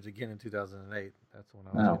redid it again in 2008. That's when I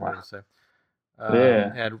was getting ready to say.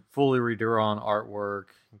 Had fully redrawn artwork,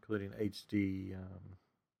 including HD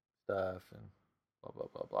stuff and blah blah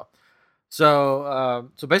blah blah. So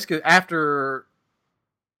basically, after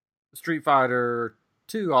Street Fighter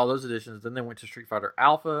 2, all those editions, then they went to Street Fighter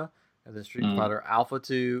Alpha, and then Street Fighter Alpha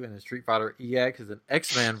 2, and then Street Fighter EX, and then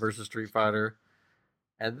X-Man versus Street Fighter,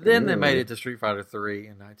 and then they made it to Street Fighter 3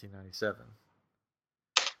 in 1997.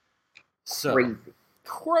 So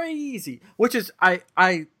crazy. Which is I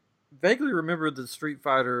vaguely remember the Street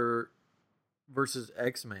Fighter versus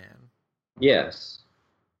X-Man. Yes.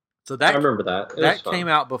 So that I remember that. That came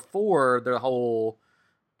out before the whole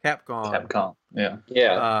Capcom,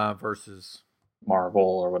 versus Marvel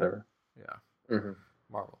or whatever. Yeah,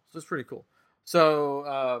 Marvel. So it's pretty cool.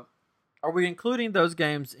 So, are we including those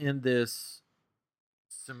games in this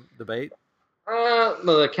debate?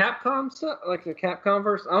 The Capcom stuff, like the Capcom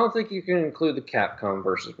versus, I don't think you can include the Capcom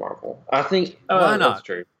versus Marvel. I think why not? That's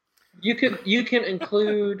true. You can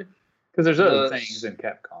include because there's other things in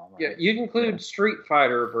Capcom. Right? Yeah, you can include Street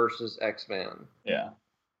Fighter versus X-Men. Yeah.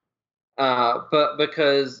 But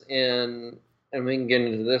because and we can get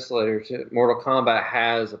into this later too, Mortal Kombat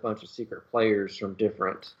has a bunch of secret players from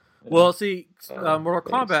different. Well, see, Mortal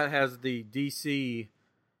Kombat has the DC.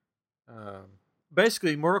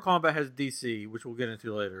 Basically, Mortal Kombat has DC, which we'll get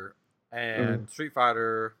into later, and Street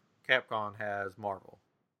Fighter, Capcom has Marvel.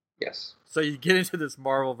 Yes. So you get into this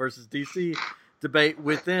Marvel versus DC debate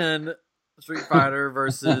within Street Fighter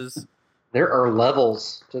versus. There are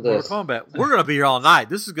levels to this. Mortal Kombat. We're going to be here all night.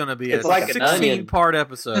 This is going to be a 16-part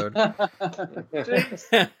episode.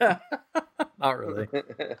 Not really.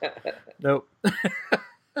 Nope.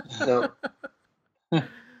 Nope.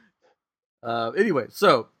 Anyway,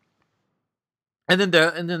 so and then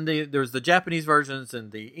there's the Japanese versions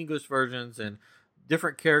and the English versions, and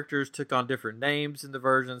different characters took on different names in the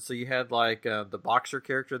versions. So you had like the boxer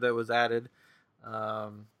character that was added.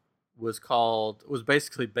 Was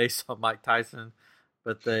basically based on Mike Tyson,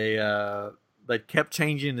 but they kept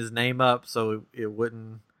changing his name up so they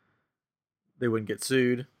wouldn't get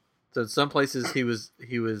sued. So in some places he was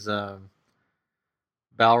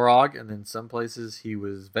Balrog, and then some places he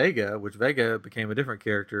was Vega, which Vega became a different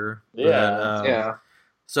character. Yeah,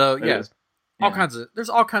 So there's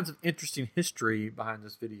all kinds of interesting history behind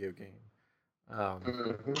this video game.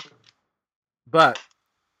 But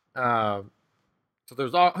so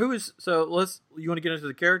there's all you want to get into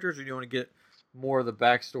the characters, or do you want to get more of the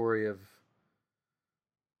backstory of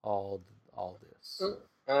all this?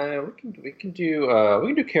 We can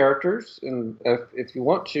do characters, and if you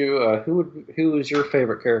want to, who is your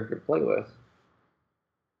favorite character to play with?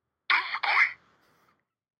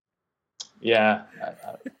 Yeah.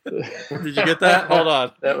 Did you get that? Hold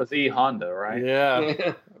on. That was E Honda, right?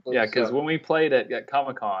 Yeah. Yeah, because when we played at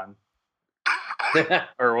Comic Con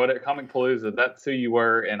or what at Comic Palooza, that's who you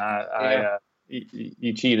were, and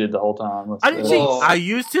you cheated the whole time. I didn't cheat. I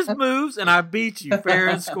used his moves, and I beat you fair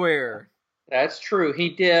and square. That's true. He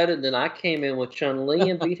did, and then I came in with Chun-Li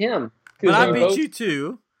and beat him. But I beat you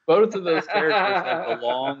too. Both of those characters have the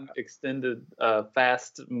long, extended,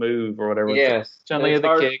 fast move or whatever. Yes. Chun-Li had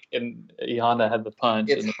the kick, and E Honda had the punch.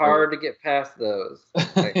 It's hard to get past those.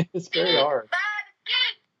 It's very hard.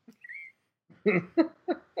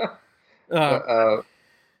 But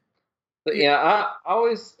yeah, I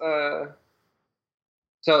always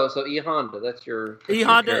so E Honda, that's your E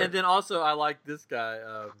Honda, and then also I like this guy. You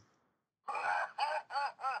know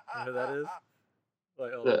who that is?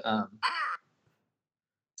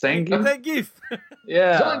 Zangief?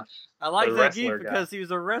 Yeah. I like Zangief because he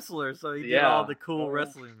was a wrestler, so he did all the cool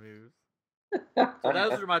wrestling moves. So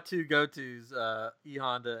those are my two go-tos, E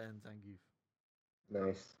Honda and Zangief.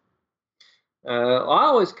 Nice. I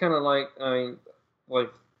always kind of like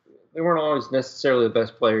they weren't always necessarily the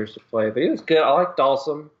best players to play, but he was good. I liked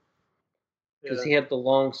Dawson because he had the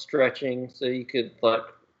long stretching, so you could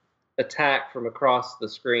attack from across the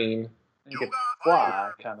screen. You could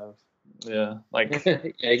fly, kind of. Yeah, like you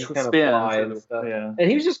can kind of fly and stuff. Yeah, and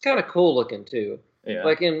he was just kind of cool looking too. Yeah,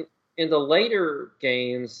 like in the later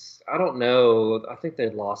games, I don't know. I think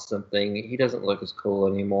they lost something. He doesn't look as cool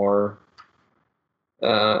anymore.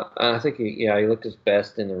 I think he looked his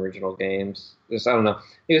best in the original games. Just, I don't know.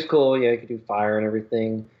 He was cool. Yeah, he could do fire and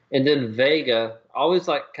everything. And then Vega, always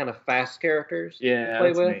like kind of fast characters. Yeah, to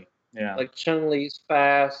play with. Me. Yeah, like Chun-Li's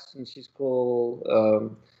fast and she's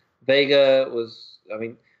cool. Vega was,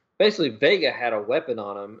 basically Vega had a weapon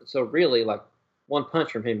on him. So really, like one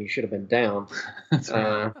punch from him, you should have been down.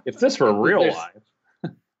 If this were real life.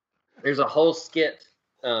 There's a whole skit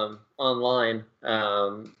online.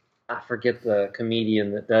 I forget the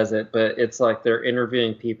comedian that does it, but it's like they're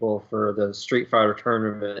interviewing people for the Street Fighter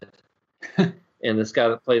tournament. And this guy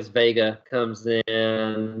that plays Vega comes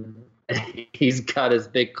in. He's got his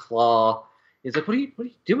big claw. He's like, "What do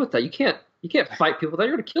you do with that? You can't fight people. That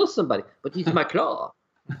you're gonna kill somebody. But use my claw.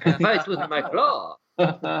 I fight with my claw."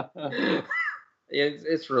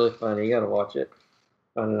 It's really funny. You gotta watch it.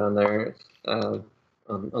 Find it on there. On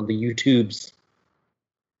the YouTubes.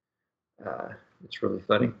 It's really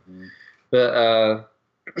funny. Mm-hmm. But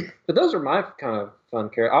those are my kind of fun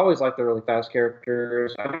characters. I always like the really fast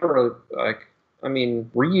characters. I never really like. I mean,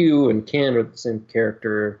 Ryu and Ken are the same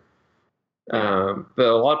character, but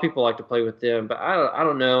a lot of people like to play with them. But I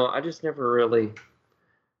don't know. I just never really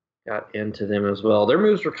got into them as well. Their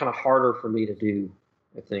moves were kind of harder for me to do,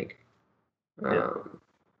 I think. Yeah.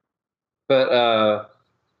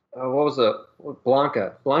 What was it?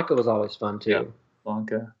 Blanca. Blanca was always fun too. Yeah,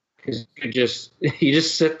 Blanca. Because you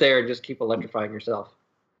just sit there and just keep electrifying yourself,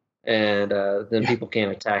 and then people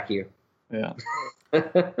can't attack you. Yeah.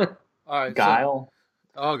 All right, Guile.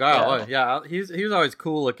 Guile. Oh, yeah. He was always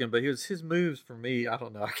cool looking, but his moves for me, I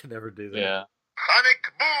don't know. I could never do that. Yeah.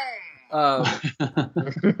 Sonic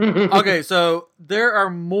boom. Okay, so there are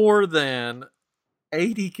more than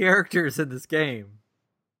 80 characters in this game.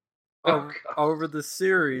 Over the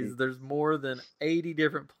series, there's more than 80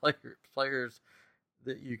 different players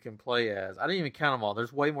that you can play as. I didn't even count them all.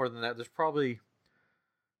 There's way more than that. There's probably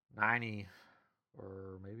 90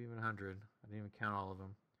 or maybe even 100. I didn't even count all of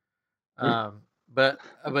them. But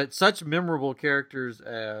such memorable characters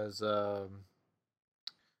as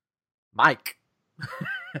Mike,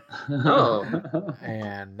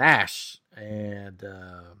 and Nash, and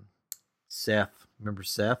Seth. Remember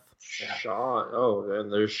Seth? Sean. Oh,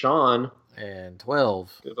 and there's Sean. And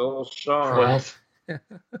 12. Good old Sean. 12.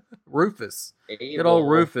 Rufus. Good old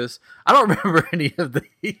Rufus. I don't remember any of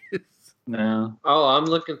these. No. Oh, I'm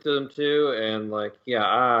looking through them too, and I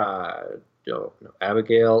don't know.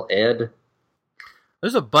 Abigail, Ed.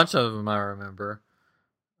 There's a bunch of them I remember.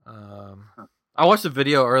 I watched a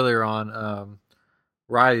video earlier on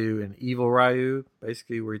Ryu and Evil Ryu,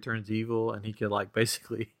 basically where he turns evil and he could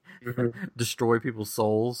basically destroy people's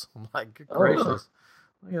souls. I'm like, good gracious,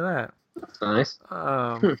 look at that. That's nice.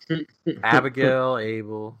 Abigail,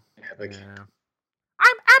 Abel. Yeah.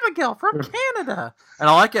 I'm Abigail from Canada, and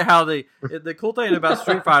I like it how the cool thing about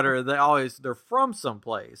Street Fighter, they're from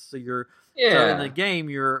someplace. So so in the game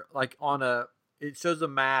you're it shows a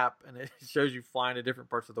map and it shows you flying to different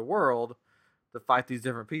parts of the world to fight these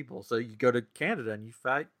different people. So you go to Canada and you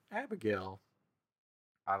fight Abigail.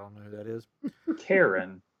 I don't know who that is.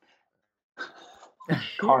 Karen.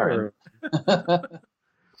 Karen.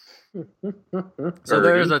 So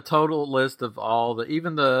there's a total list of all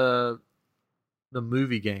even the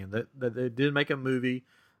movie game that they did make a movie,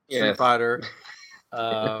 Street Fighter.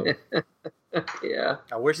 Yeah.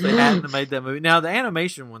 I wish they hadn't made that movie. Now the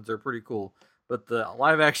animation ones are pretty cool, but the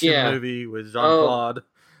live action movie with Jean-Claude. It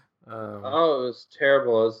was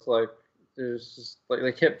terrible. It's there's just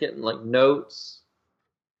they kept getting notes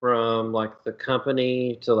from the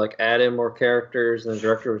company to add in more characters, and the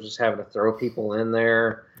director was just having to throw people in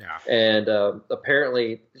there. Yeah. And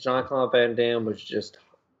apparently Jean-Claude Van Damme was just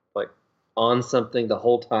on something the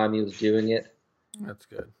whole time he was doing it. That's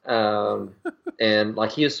good. And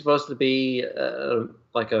he was supposed to be a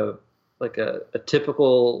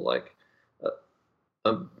typical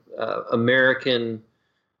American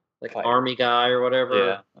army guy or whatever.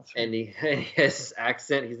 Yeah, that's right. And he has this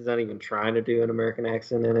accent. He's not even trying to do an American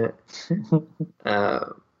accent in it.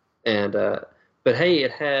 But hey,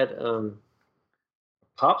 it had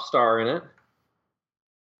pop star in it.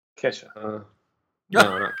 Kesha.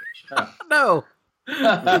 No, not Kesha. No.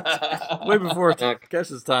 Way before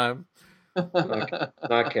Kesha's time. Not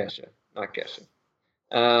Kesha. Not Kesha.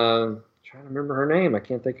 Trying to remember her name. I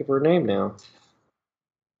can't think of her name now.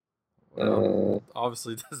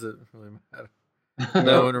 Obviously, doesn't really matter.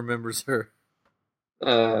 No one remembers her.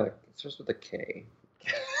 It starts with a K.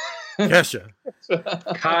 Kesha.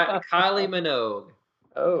 Kylie Minogue.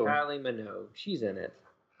 Oh. Kylie Minogue. She's in it.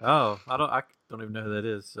 Oh, I don't even know who that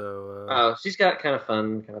is. So. She's got kind of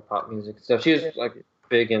fun, kind of pop music. So she was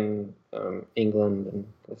big in England and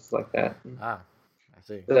stuff like that. I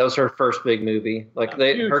see. That was her first big movie. Her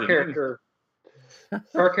character.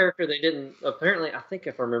 They didn't. Apparently, I think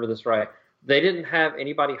if I remember this right, they didn't have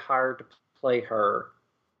anybody hired to play her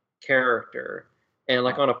character. And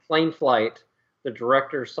on a plane flight, the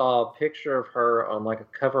director saw a picture of her on a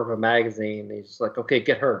cover of a magazine. And he's just okay,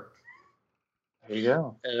 get her. There you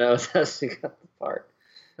go. And that was how she got the part.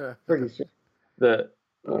 Pretty sure.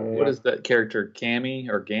 What is that character? Cammy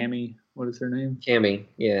or Gammy? What is her name? Cammy,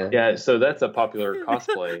 yeah. Yeah, so that's a popular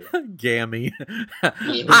cosplay. Gammy.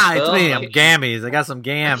 Hi, it's me. I'm Gammies. I got some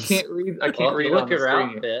gams. I can't read look on the at her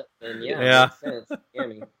screen. outfit, and yeah, Yeah. makes sense.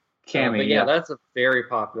 Cammy. Cammy, but yeah, that's a very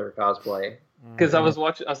popular cosplay. Because I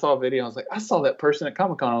saw a video. I was like, I saw that person at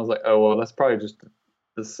Comic-Con. I was like, oh well, that's probably just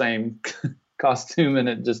the same costume,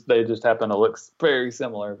 and they just happen to look very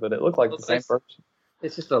similar, but it looked like the same person.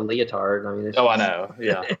 It's just a leotard. I mean, I know.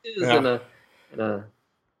 Yeah, it's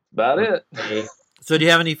about it. So, do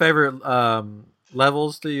you have any favorite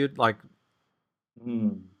levels that you'd like?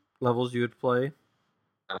 Levels you would play?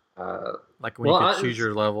 Like when you could choose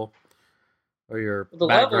your level or your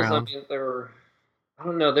background. Levels, I mean, they were. I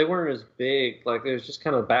don't know. They weren't as big. Like there was just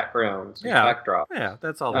kind of backgrounds, backdrops. Yeah,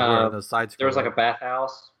 that's all they were on the side screen. There was like a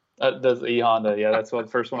bathhouse. Does E Honda? Yeah, that's the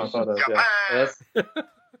first one I thought of. Yeah.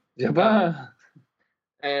 Japan.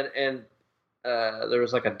 And there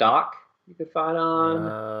was like a dock you could fight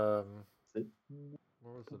on.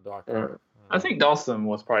 What was the dock? I think Dawson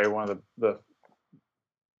was probably one of the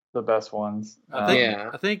best ones.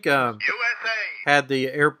 I think USA had the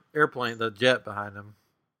airplane, the jet behind him.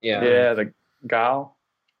 Yeah, the Guile.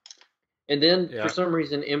 And then for some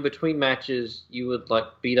reason, in between matches, you would like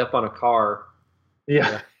beat up on a car.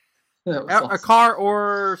 Yeah. A car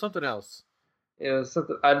or something else. It was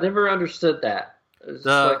something I never understood that. It was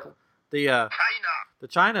the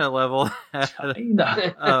China level.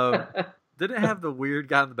 China. Did it have the weird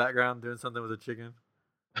guy in the background doing something with a chicken?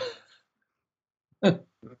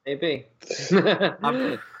 Maybe.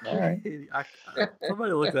 All right.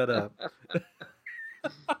 Somebody look that up.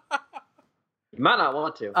 You might not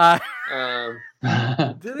want to.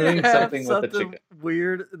 Did it have something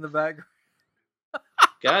weird in the background?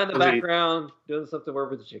 Guy in the background doing something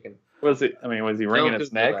weird with the chicken. Was he wringing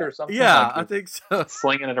its neck or something? Yeah, like I think so.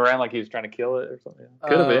 Slinging it around like he was trying to kill it or something.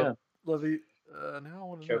 Could have been. Lovey, now I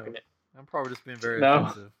want to know. It. I'm probably just being very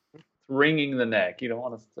offensive. It's wringing the neck. You don't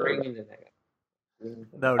want to wringing the neck.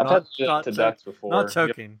 No, I've had to ducks before. Not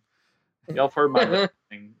choking. Y'all have heard my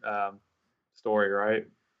wrestling story, right?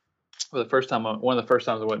 Well, one of the first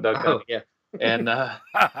times I went duck hunting. Oh, yeah. And the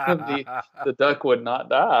duck would not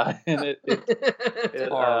die, and it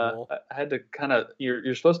horrible. I had to kind of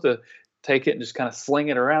you're supposed to take it and just kind of sling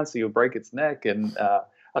it around so you'll break its neck, and I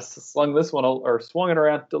swung this one or swung it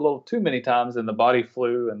around a little too many times, and the body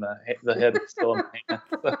flew, and the head was still in my hand.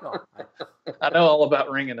 So, I know all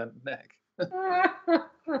about wringing a neck. That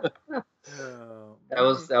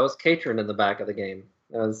was Catron in the back of the game.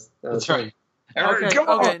 That's right. Okay.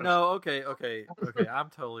 I'm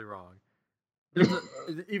totally wrong. There's for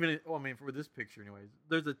this picture, anyways.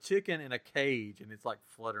 There's a chicken in a cage, and it's like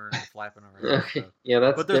fluttering and flapping around. Okay. Yeah,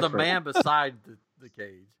 that's. But there's different. a man beside the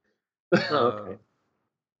cage. Okay.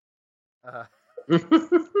 I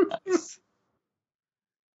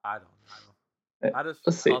don't know. I just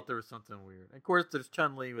thought there was something weird. Of course, there's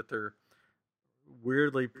Chun-Li with her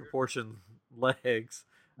weirdly proportioned legs.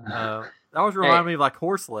 That was reminding me of like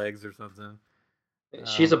horse legs or something.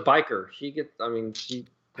 She's a biker. She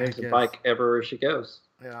takes a bike everywhere she goes.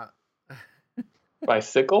 Yeah.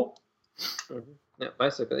 Bicycle? Mm-hmm. Yeah,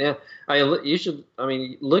 bicycle. Yeah. You should.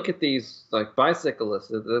 Look at these like bicyclists.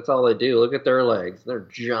 That's all they do. Look at their legs. They're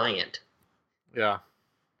giant. Yeah.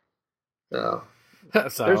 So.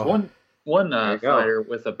 There's one fighter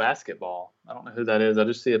with a basketball. I don't know who that is. I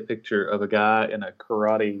just see a picture of a guy in a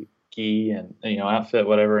karate gi and outfit,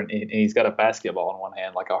 whatever, and he's got a basketball in one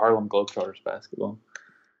hand, like a Harlem Globetrotters basketball.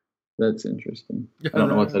 That's interesting. I don't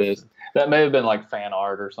know what that is. That may have been like fan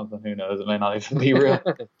art or something. Who knows? It may not even be real.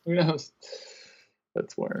 Who knows?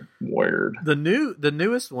 That's weird. The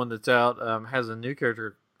newest one that's out has a new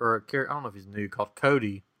character I don't know if he's new, called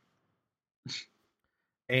Cody,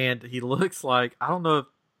 and he looks like I don't know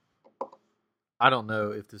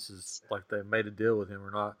if this is like they made a deal with him or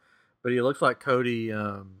not, but he looks like Cody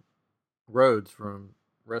Rhodes from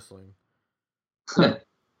wrestling.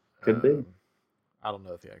 Could be. I don't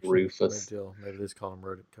know if he actually Rufus. made a deal. Maybe they just call him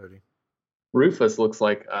Cody. Rufus looks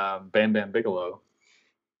like Bam Bam Bigelow.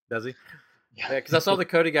 Does he? Yeah, because I saw the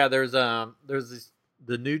Cody guy. There's this.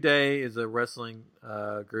 The New Day is a wrestling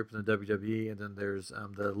group in the WWE, and then there's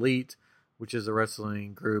the Elite, which is a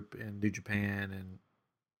wrestling group in New Japan and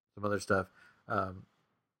some other stuff,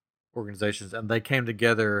 organizations, and they came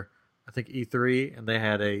together. I think E3, and they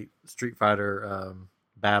had a Street Fighter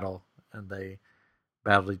battle, and they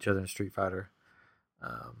battled each other in Street Fighter.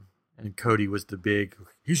 And Cody was the big.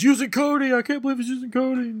 He's using Cody. I can't believe he's using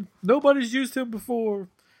Cody. Nobody's used him before.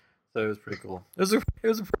 So it was pretty cool. It was a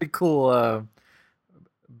pretty cool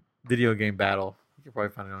video game battle. You can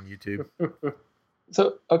probably find it on YouTube.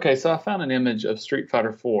 So I found an image of Street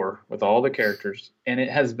Fighter 4 with all the characters, and it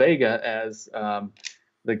has Vega as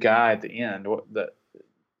the guy at the end.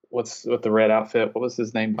 What's with the red outfit? What was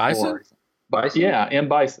his name before? Bison. Yeah, M.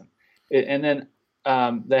 Bison. And then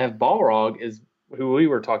they have Balrog is who we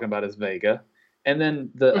were talking about as Vega, and then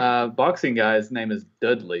the boxing guy's name is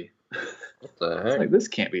Dudley. What the heck? It's like, this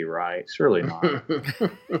can't be right. Surely not.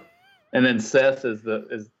 And then Seth is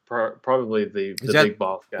probably the big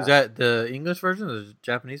boss guy. Is that the English version or the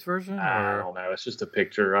Japanese version? I don't know. It's just a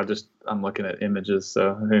picture. I'm looking at images,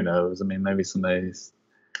 so who knows? I mean, maybe somebody's.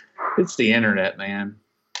 It's the internet, man.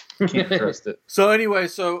 Can't trust it. So anyway,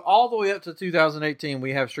 all the way up to 2018,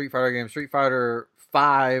 we have Street Fighter games: Street Fighter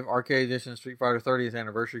 5 Arcade Edition, Street Fighter 30th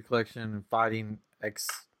Anniversary Collection, and Fighting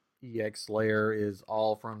EX Layer is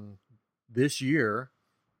all from this year.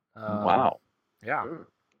 Wow. Yeah.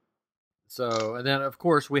 So, and then of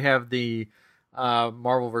course we have the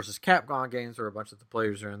Marvel vs. Capcom games, where a bunch of the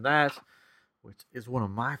players are in that, which is one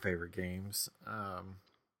of my favorite games. I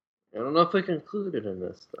don't know if we can include it in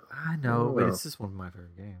this, though. I know, but it's just one of my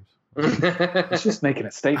favorite games. It's just making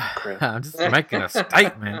a statement, Chris. I'm just making a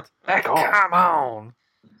statement. Back off. Come on.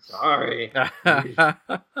 Sorry.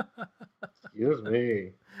 Excuse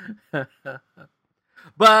me.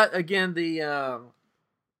 But again, the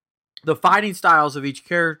fighting styles of each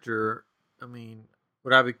character, I mean,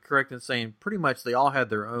 would I be correct in saying pretty much they all had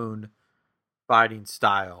their own fighting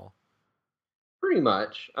style? Pretty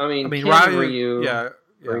much. I mean Ryu,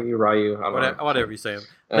 Ryu, whatever you say.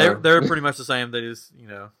 They're pretty much the same. They just,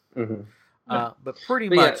 Mm-hmm. But pretty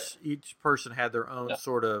much each person had their own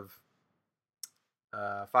sort of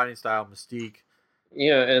fighting style, mystique.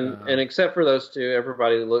 Yeah, and except for those two,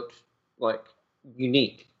 everybody looked like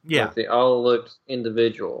unique. Yeah, like they all looked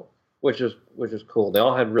individual, which is cool. They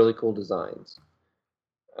all had really cool designs.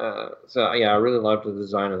 So yeah, I really loved the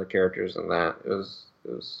design of the characters in that. It was.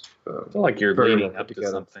 I feel like you're leading up to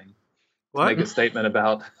something. What? Make a statement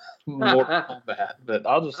about Mortal Kombat, but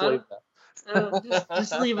I'll just leave that.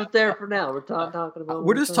 Just leave it there for now. We're talking about.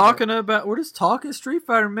 We're just talking Street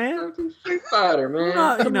Fighter, man. Street Fighter, man.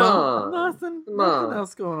 Come on. Nothing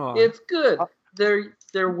else going on. It's good. They're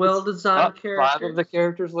well designed characters. 5 of the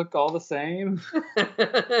characters look all the same.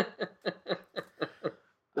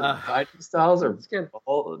 The fighting styles are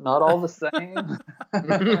not all the same.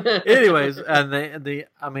 Anyways, and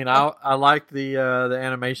I liked the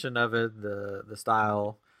animation of it, the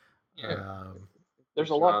style. Yeah. There's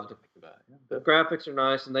a lot to think about. The graphics are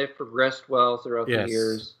nice, and they've progressed well throughout the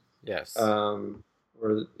years. Yes.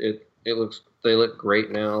 Where they look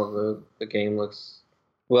great now. The game looks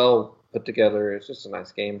well put together. It's just a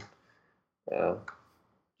nice game,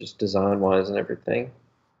 just design wise and everything.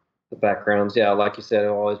 The backgrounds, yeah, like you said,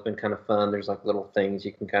 have always been kind of fun. There's like little things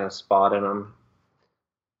you can kind of spot in them.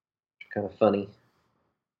 Kind of funny.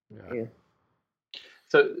 Yeah.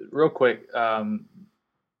 So real quick,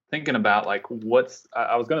 thinking about like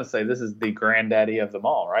I was going to say this is the granddaddy of them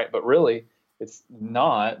all, right? But really, it's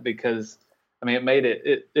not, because I mean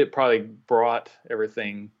it probably made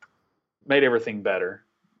everything better.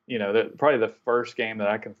 Probably the first game that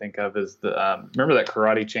I can think of is remember that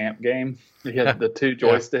Karate Champ game? You had the 2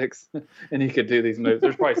 joysticks and you could do these moves.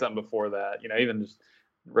 There's probably something before that, even just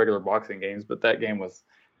regular boxing games. But that game was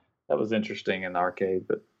interesting in the arcade.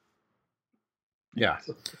 But yeah,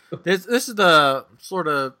 this is the sort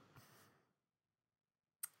of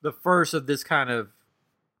the first of this kind of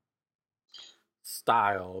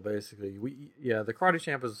style, basically. The Karate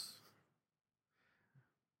Champ was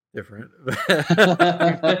different.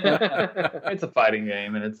 It's a fighting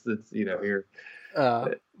game, and it's here.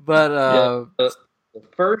 The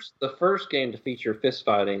first game to feature fist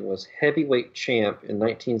fighting was Heavyweight Champ in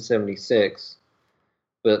 1976,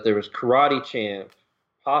 but there was Karate Champ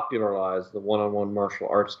popularized the one-on-one martial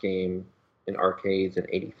arts game in arcades in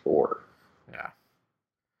 '84. Yeah,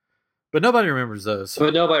 but nobody remembers those.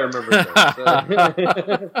 Everybody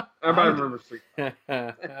remembers Street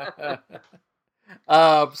Fighter.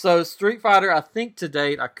 So Street Fighter, I think to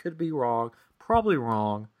date, I could be wrong, probably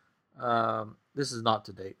wrong. This is not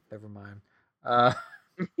to date. Never mind.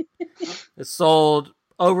 It sold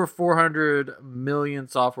over 400 million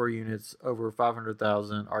software units, over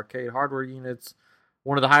 500,000 arcade hardware units.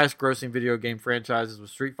 One of the highest grossing video game franchises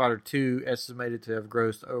was Street Fighter 2, estimated to have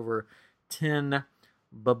grossed over $10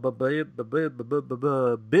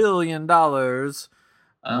 billion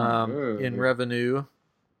in revenue.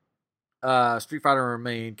 Street Fighter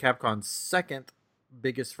remained Capcom's second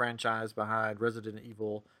biggest franchise behind Resident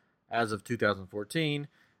Evil as of 2014,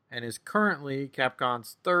 and is currently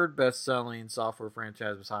Capcom's third best-selling software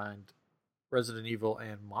franchise behind Resident Evil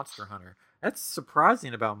and Monster Hunter. That's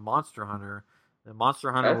surprising about Monster Hunter, then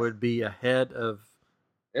Monster Hunter would be ahead of.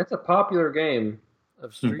 It's a popular game.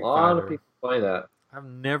 Of Street Fighter. A lot of people play that. I've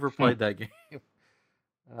never played that game.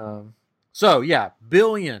 So yeah,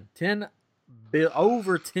 over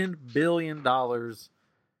 $10 billion in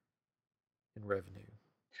revenue.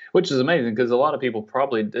 Which is amazing because a lot of people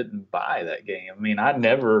probably didn't buy that game. I mean, I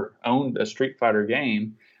never owned a Street Fighter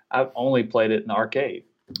game. I've only played it in the arcade,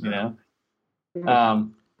 you know.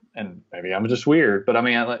 And maybe I'm just weird, but I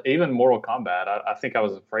mean, even Mortal Kombat, I think I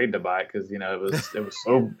was afraid to buy it because it was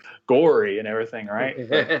so gory and everything, right?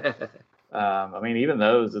 But, I mean, even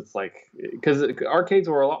those, it's like because arcades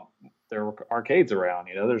were there were arcades around.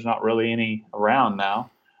 There's not really any around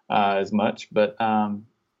now as much, but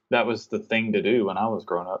that was the thing to do when I was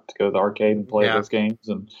growing up, to go to the arcade and play those games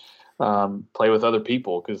and play with other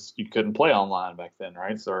people because you couldn't play online back then,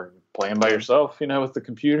 right? So playing by yourself, with the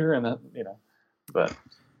computer and that, but.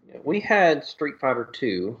 We had Street Fighter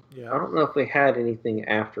 2. Yeah. I don't know if we had anything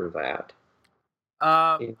after that.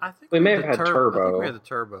 I think we may have had Turbo. I think we had the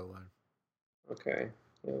Turbo one. Okay.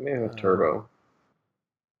 Yeah, we may have had Turbo.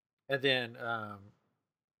 And then, so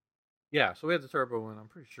we had the Turbo one, I'm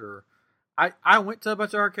pretty sure. I went to a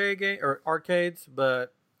bunch of arcades,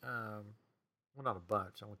 but well, not a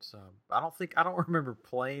bunch. I went to some. I don't remember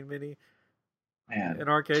playing many. Man, in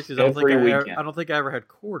arcades, I don't think I ever had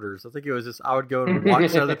quarters. I think it was just I would go and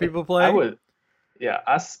watch other people play.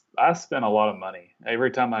 I spent a lot of money.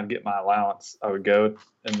 Every time I'd get my allowance, I would go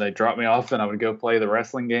and they dropped me off, and I would go play the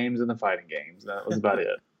wrestling games and the fighting games. That was about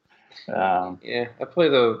it. I play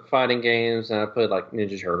the fighting games, and I played like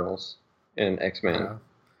Ninja Turtles and X-Men.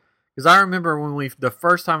 Because I remember the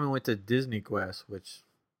first time we went to Disney Quest, which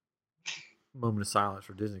moment of silence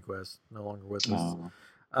for Disney Quest, no longer with us.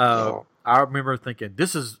 I remember thinking,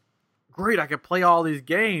 this is great. I could play all these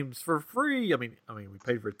games for free. I mean, we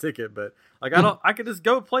paid for a ticket, but like I could just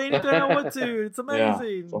go play anything I want to. It's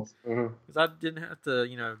amazing because I didn't have to,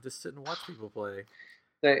 just sit and watch people play.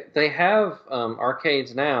 They have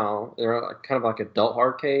arcades now. They're kind of like adult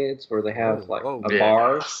arcades where they have a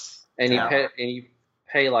bar, and you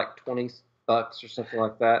pay like $20 or something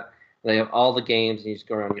like that. They have all the games, and you just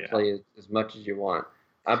go around and play as much as you want.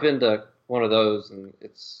 I've been to one of those, and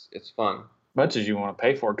it's fun. Much as you want to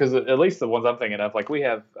pay for it, because at least the ones I'm thinking of, like we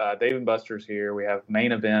have Dave & Buster's here, we have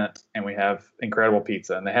Main Event, and we have Incredible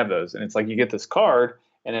Pizza, and they have those, and it's like you get this card,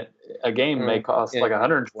 and a game may cost like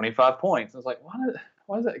 125 points. It's like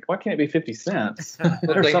why is that? Why can't it be 50 cents?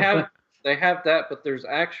 They have that, but there's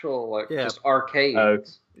actual just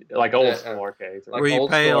arcades, like old school arcades, where you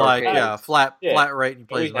pay flat rate and you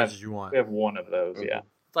play as much as you want. We have one of those,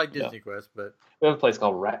 It's like Disney Quest, but we have a place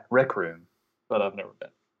called Rec Room, but I've never been.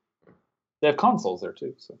 They have consoles there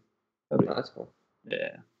too, so that's cool.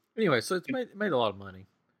 Yeah. Anyway, so it's made a lot of money.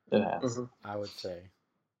 It has, I would say,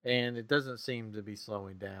 and it doesn't seem to be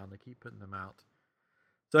slowing down. They keep putting them out.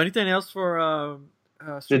 So, anything else for?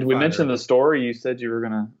 Did we mention the story? You said you were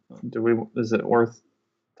gonna. Is it worth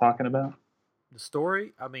talking about? The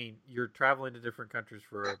story? I mean, you're traveling to different countries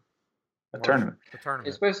for a tournament. A tournament.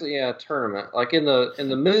 It's basically a tournament. Like in the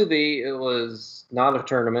movie, it was not a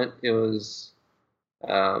tournament. It was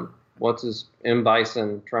M.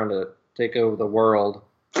 Bison trying to take over the world.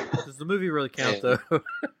 Does the movie really count though?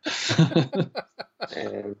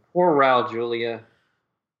 And poor Raul Julia.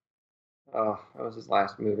 Oh, that was his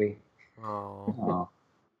last movie. Oh.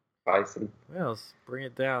 Bison. Well, let's bring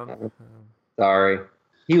it down. Sorry.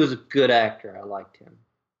 He was a good actor. I liked him.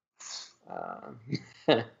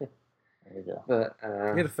 There you go. But, he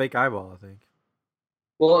had a fake eyeball, I think.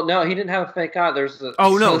 Well, no, he didn't have a fake eye. There's a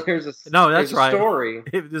that's right. Story.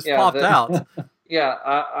 It just popped out. Yeah,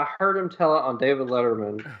 I heard him tell it on David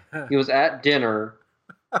Letterman. He was at dinner,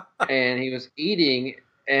 and he was eating,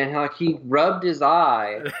 and he rubbed his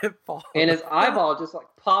eye, and his eyeball just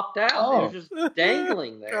popped out. Oh. It was just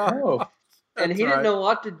dangling there. Oh, and he didn't know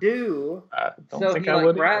what to do. So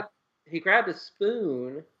he grabbed a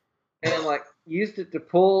spoon and used it to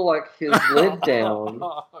pull his lid down.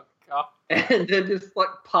 Oh God. And then just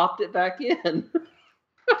popped it back in.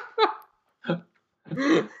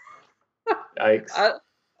 Yikes.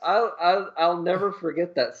 I'll never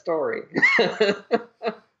forget that story.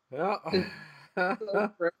 Yeah. So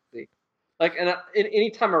crazy.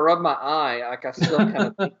 Anytime I rub my eye, I still kind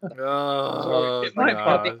of think that. Oh, it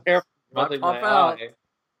might be careful rubbing my eye.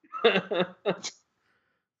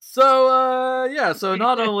 So, so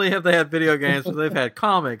not only have they had video games, but they've had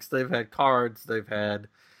comics, they've had cards, they've had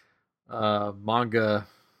manga,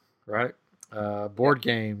 right? Board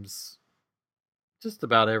games, just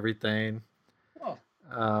about everything.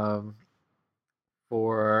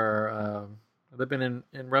 They've been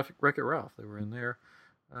in Wreck-It Ralph. They were in there.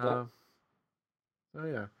 Oh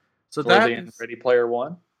yeah. So Were that they in Ready Player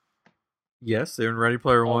One? Yes, they're in Ready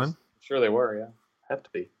Player One. Sure they were. Yeah, have to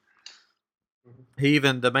be.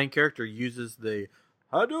 The main character uses the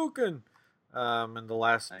Hadouken in the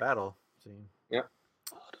last battle scene. Yep.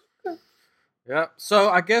 Yeah. So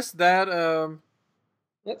I guess that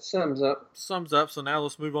that sums up. So now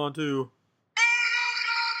let's move on to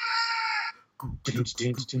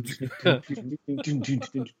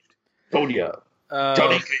Tonya.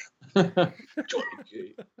 Johnny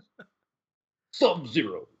Cage.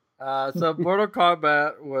 Sub-Zero. So Mortal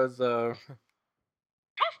Kombat was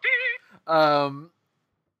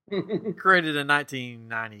created in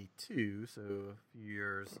 1992, so a few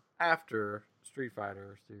years after Street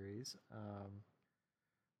Fighter series,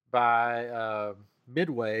 by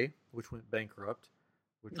Midway, which went bankrupt,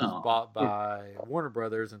 which was bought by Warner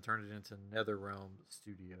Brothers and turned it into NetherRealm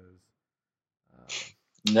Studios.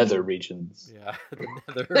 Nether Regions. Yeah, the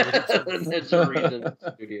Nether Regions. Nether Regions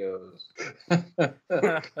Studios.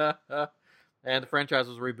 And the franchise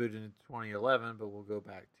was rebooted in 2011, but we'll go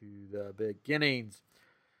back to the beginnings.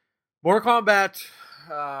 Mortal Kombat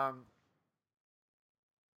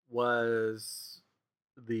was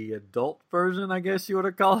the adult version, I guess you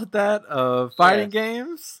would call it that, of fighting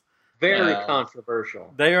games. Very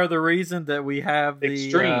controversial. They are the reason that we have the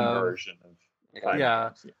extreme version of fighting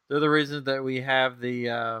games. They're the reason that we have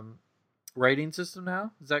the rating system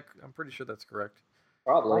now. I'm pretty sure that's correct.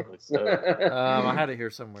 Probably so. I had it here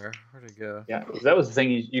somewhere. Where'd it go? Yeah, that was the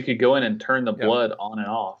thing. You could go in and turn the blood on and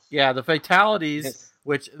off. Yeah, the fatalities,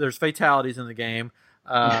 which there's fatalities in the game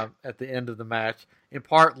at the end of the match, in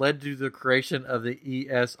part led to the creation of the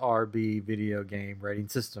ESRB video game rating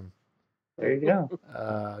system. There you go.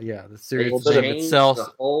 The series itself.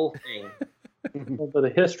 The whole thing. A little bit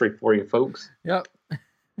of history for you, folks. Yep.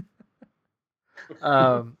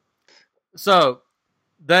 So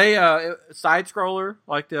they side scroller,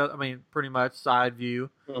 pretty much side view.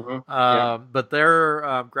 But their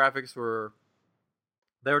graphics were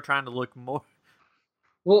trying to look more.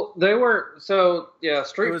 Well, they were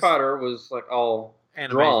Street Fighter was like all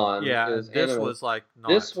drawn. Yeah, this was like not.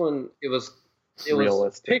 This one it was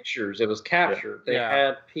realistic. Pictures. It was captured. They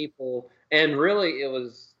had people, and really it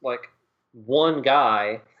was like one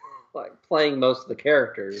guy like playing most of the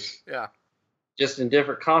characters. Yeah. Just in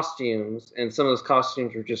different costumes, and some of those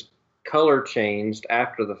costumes were just color changed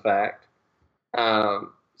after the fact. And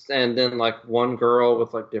then like one girl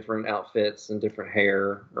with like different outfits and different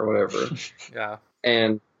hair or whatever. Yeah.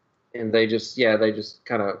 And they just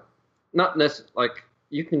kind of not necessarily like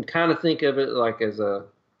you can kind of think of it like as a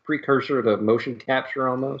precursor to motion capture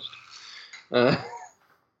almost.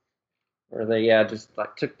 Where they just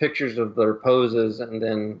like took pictures of their poses and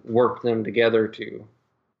then worked them together to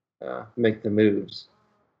make the moves.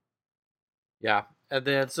 Yeah, and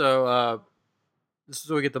then so this is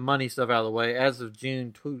where we get the money stuff out of the way. As of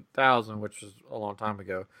June 2000, which was a long time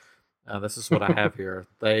ago, this is what I have here.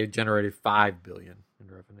 They generated $5 billion in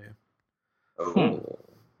revenue. Oh,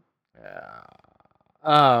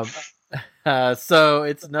 yeah. So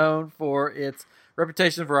it's known for its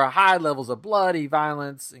reputation for high levels of bloody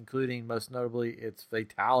violence, including most notably its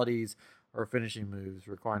fatalities or finishing moves,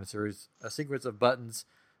 requiring a sequence of buttons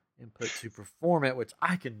input to perform it, which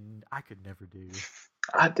I could never do.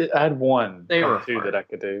 I had one or two that I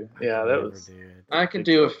could do. I could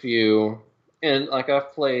do a few, and like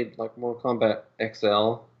I've played like Mortal Kombat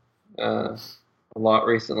XL a lot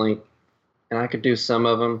recently, and I could do some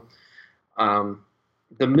of them.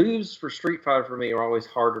 The moves for Street Fighter for me are always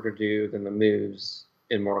harder to do than the moves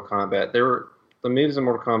in Mortal Kombat. The moves in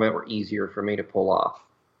Mortal Kombat were easier for me to pull off.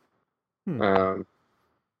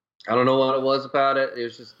 I don't know what it was about it. It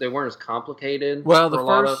was just they weren't as complicated. Well,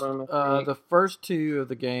 the first two of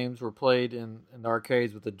the games were played in the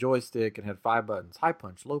arcades with a joystick and had 5 buttons: high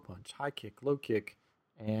punch, low punch, high kick, low kick,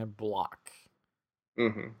 and block.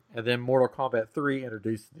 Mm-hmm. And then Mortal Kombat 3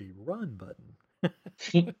 introduced the run button.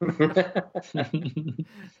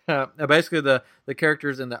 Basically, the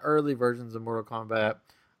characters in the early versions of Mortal Kombat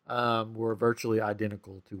were virtually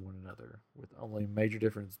identical to one another, with only major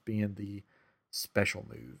difference being the special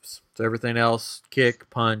moves. So everything else, kick,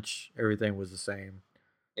 punch, everything was the same.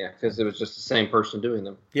 Yeah, because it was just the same person doing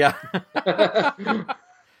them. Yeah.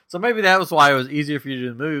 So maybe that was why it was easier for you to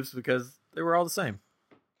do the moves, because they were all the same.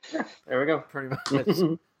 Yeah, there we go. Pretty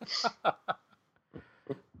much.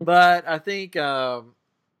 But I think what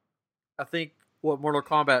Mortal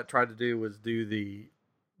Kombat tried to do was do the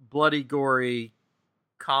bloody, gory,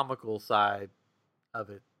 comical side of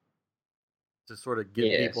it to sort of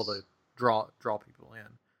get people to draw people in,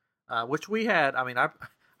 which we had. I mean, I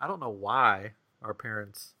don't know why our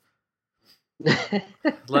parents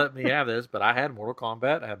let me have this, but I had Mortal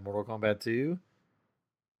Kombat. I had Mortal Kombat 2.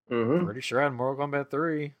 Mm-hmm. Pretty sure I had Mortal Kombat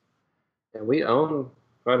 3. And we own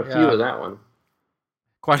quite a few of that one.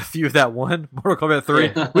 Quite a few of that one. Mortal Kombat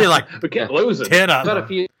 3. Yeah. We we can't lose it. 10 of Quite them. a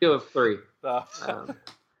few of 3.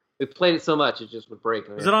 We played it so much it just would break.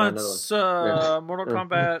 Is it on Mortal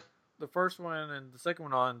Kombat, the first one, and the second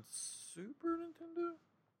one on Super Nintendo?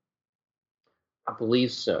 I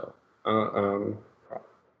believe so.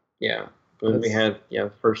 Yeah. We had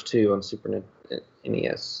the first 2 on Super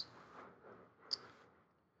NES.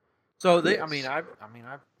 So they, yes. I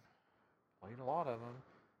played a lot of them.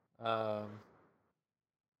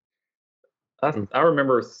 I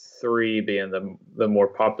remember 3 being the more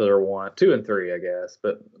popular one. 2 and 3, I guess,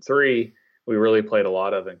 but 3 we really played a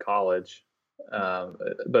lot of in college.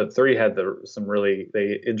 But 3 had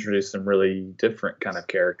they introduced some really different kind of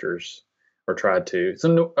characters, or tried to.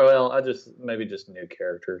 Maybe just new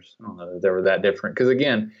characters. I don't know if they were that different, because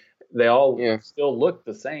again, they all still look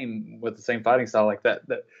the same with the same fighting style like that.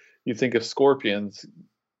 That you think of Scorpion's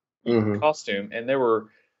costume, and there were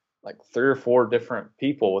like 3 or 4 different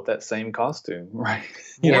people with that same costume, right?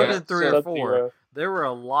 More than 3 or 4. There were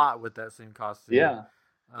a lot with that same costume. Yeah.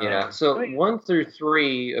 So 1 through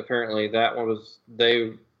 3, apparently that one was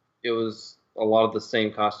it was a lot of the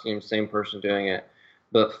same costume, same person doing it.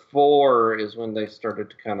 But 4 is when they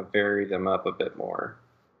started to kind of vary them up a bit more.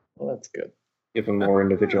 Well, that's good. Give them more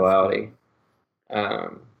individuality.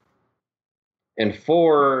 And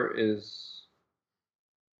 4 is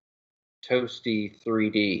Toasty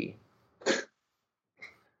 3D.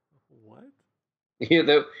 What? Yeah,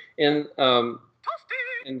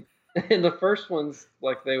 in the first ones,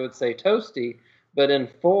 like, they would say Toasty, but in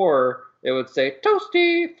 4 it would say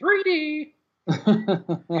Toasty 3D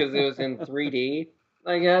because it was in 3D,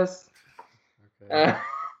 I guess. Okay.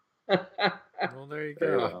 Well, there you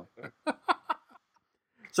go.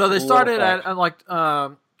 So they started at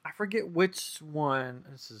I forget which one.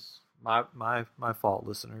 This is my fault,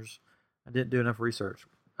 listeners. I didn't do enough research.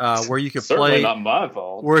 Where you could Certainly play. Not my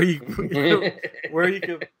fault. Where you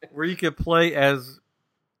could play as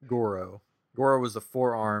Goro. Goro was a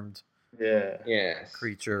 4-armed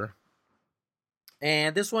creature.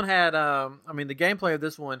 And this one had the gameplay of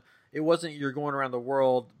this one, it wasn't you're going around the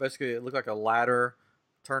world. Basically, it looked like a ladder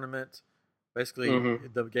tournament. Basically,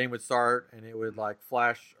 the game would start and it would like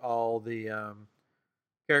flash all the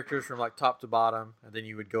characters from like top to bottom, and then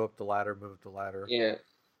you would go up the ladder, move up the ladder. Yeah.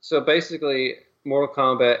 So basically, Mortal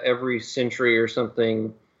Kombat, every century or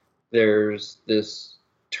something, there's this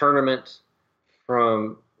tournament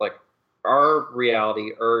from like our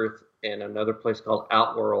reality, Earth, and another place called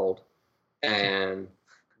Outworld, and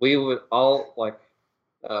we would all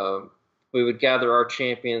we would gather our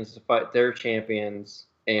champions to fight their champions,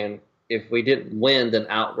 and if we didn't win, then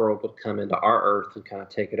Outworld would come into our Earth and kind of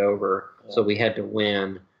take it over. Yeah. So we had to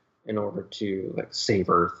win in order to like save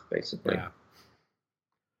Earth, basically. Yeah.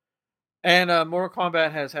 And Mortal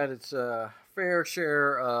Kombat has had its fair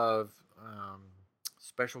share of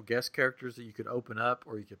special guest characters that you could open up,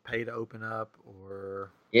 or you could pay to open up,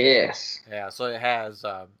 or yes, yeah. So it has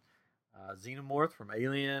Xenomorph from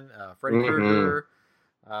Alien, Freddy Krueger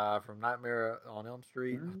from Nightmare on Elm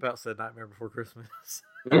Street. I about said Nightmare Before Christmas.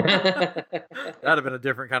 That'd have been a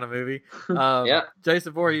different kind of movie.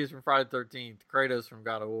 Jason Voorhees from Friday the 13th, Kratos from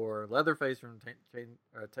God of War, Leatherface from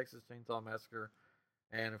Texas Chainsaw Massacre,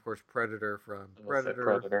 and of course Predator from Predator.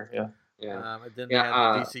 Predator, and then they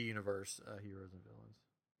had the DC Universe heroes and villains.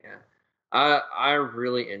 Yeah, I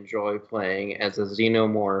really enjoy playing as a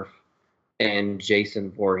Xenomorph and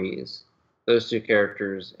Jason Voorhees. Those 2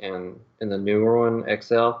 characters and the newer one,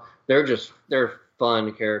 XL, they're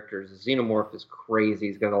fun characters. The Xenomorph is crazy.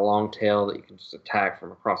 He's got a long tail that you can just attack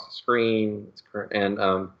from across the screen. And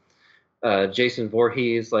Jason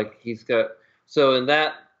Voorhees, like he's got. So in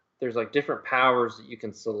that, there's like different powers that you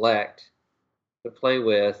can select to play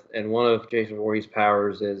with, and one of Jason Voorhees'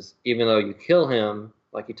 powers is even though you kill him,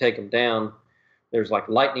 like you take him down, there's like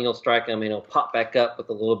lightning will strike him and he'll pop back up with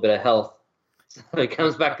a little bit of health. So he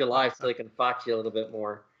comes back to life so he can fight you a little bit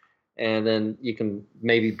more. And then you can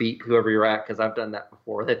maybe beat whoever you're at, because I've done that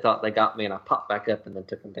before. They thought they got me, and I popped back up and then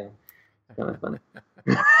took them down. Kind of funny.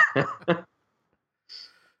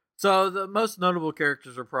 So the most notable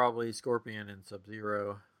characters are probably Scorpion and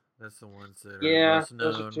Sub-Zero. That's the ones that are most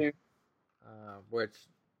known. Those are 2. Which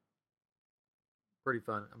pretty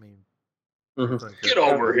fun. I mean, fun get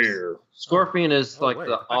over here. Scorpion is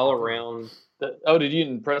the all-around. Did you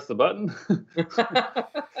even press the button?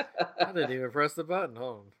 I didn't even press the button.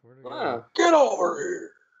 Hold on. Wow. Get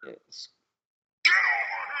over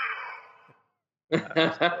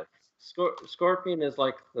here. Scorpion is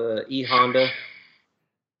like the E Honda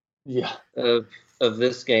Yeah. of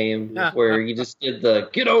this game, where you just did the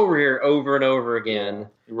get over here over and over again.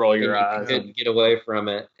 You roll your eyes. You couldn't get away from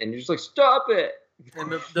it, and you're just like, stop it.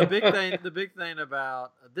 And the big thing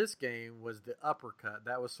about this game was the uppercut.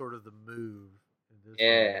 That was sort of the move. In this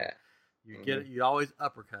game. You get it. You always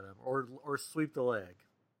uppercut him or sweep the leg.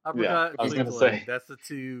 Uppercut, I was sweep gonna the say. leg. That's the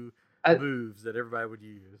two moves that everybody would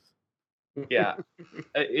use. Yeah,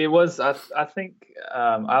 it was. I think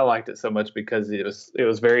I liked it so much because it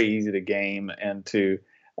was very easy to game and to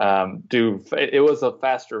do. It was a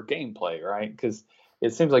faster gameplay, right? Because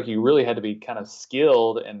it seems like you really had to be kind of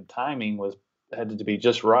skilled, and timing had to be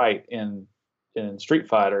just right in Street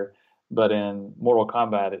Fighter. But in Mortal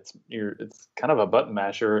Kombat, it's kind of a button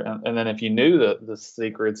masher, and then if you knew the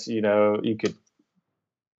secrets, you could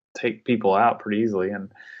take people out pretty easily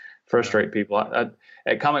and frustrate people.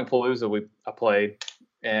 At Comic Palooza, I played,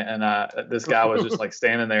 and this guy was just like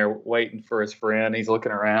standing there waiting for his friend. He's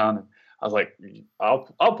looking around, and I was like,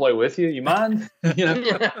 "I'll play with you. You mind?"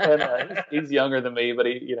 And he's younger than me, but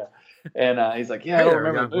and he's like, "Yeah, I don't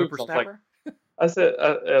remember the moves." I was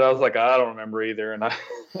like, I don't remember either, and I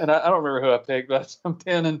don't remember who I picked, but I jumped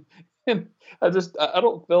in and I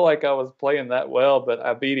don't feel like I was playing that well, but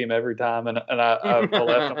I beat him every time, and I left.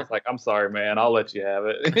 I was like, I'm sorry, man, I'll let you have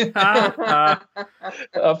it. I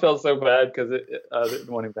felt so bad because I didn't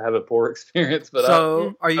want him to have a poor experience. But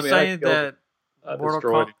are you saying that Mortal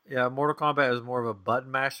Kombat is more of a button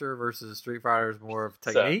masher versus Street Fighter is more of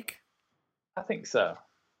technique? I think so.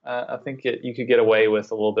 I think you could get away with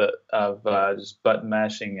a little bit of just button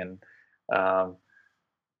mashing and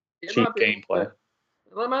cheap gameplay.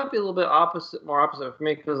 That might be a little bit more opposite for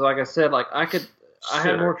me, because, like I said, like I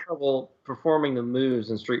had more trouble performing the moves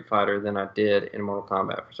in Street Fighter than I did in Mortal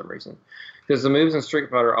Kombat for some reason. Because the moves in Street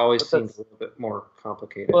Fighter always seemed a little bit more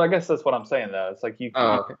complicated. Well, I guess that's what I'm saying, though. It's like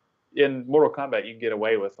in Mortal Kombat, you can get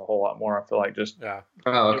away with a whole lot more. I feel like it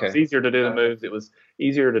was easier to do the moves. It was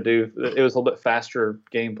easier to do. It was a little bit faster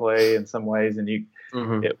gameplay in some ways, and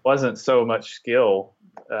it wasn't so much skill.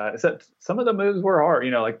 Except some of the moves were hard,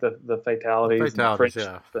 like the fatalities and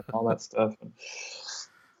friendship and all that stuff.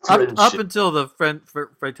 Up until the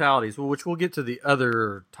fatalities, which we'll get to the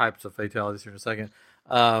other types of fatalities here in a second.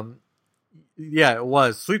 It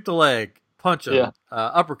was sweep the leg, punch him,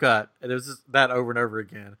 uppercut, and it was just that over and over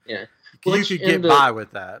again. Yeah, you could get by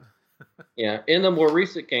with that. Yeah, in the more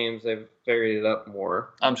recent games, they've varied it up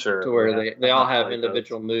more. I'm sure to where they all have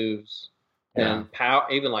individual moves. And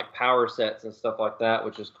even like power sets and stuff like that,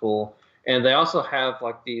 which is cool. And they also have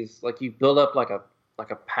like these, like you build up like a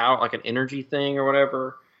power, like an energy thing or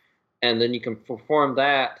whatever, and then you can perform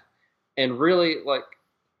that. And really, like,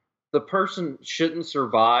 the person shouldn't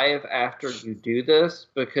survive after you do this,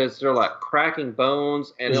 because they're like cracking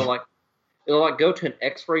bones, and it'll go to an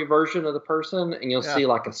X-ray version of the person, and you'll see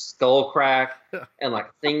like a skull crack and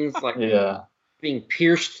like things like being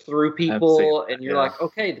pierced through people, and you're like,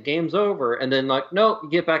 okay, the game's over, and then like, nope, you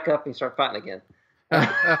get back up and you start fighting again.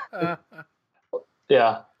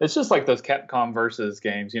 Yeah, it's just like those Capcom versus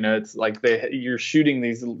games. It's like you're shooting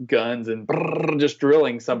these guns and just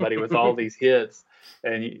drilling somebody with all these hits,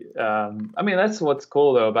 and I mean that's what's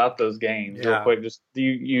cool though about those games. Real quick, just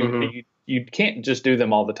you can't just do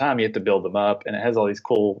them all the time. You have to build them up, and it has all these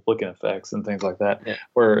cool looking effects and things like that. Yeah.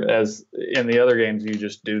 Whereas in the other games, you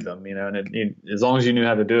just do them, and as long as you knew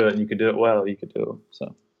how to do it and you could do it well, you could do them.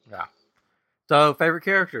 So So favorite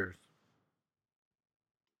characters.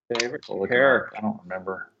 Favorite character? I don't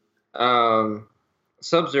remember.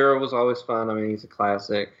 Sub-Zero was always fun. I mean, he's a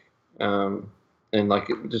classic. And like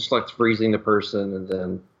just like freezing the person and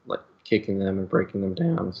then like kicking them and breaking them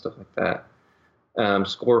down and stuff like that.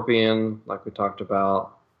 Scorpion, like we talked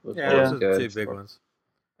about, was those are good. Two big ones.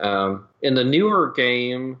 In the newer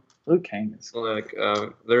game, Liu Kang is like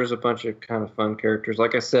there's a bunch of kind of fun characters.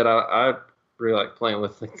 Like I said, I really like playing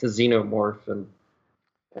with like the Xenomorph and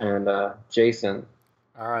Jason.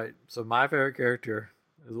 All right, so my favorite character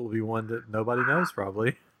will be one that nobody knows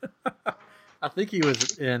probably. I think he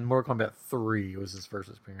was in Mortal Kombat 3 was his first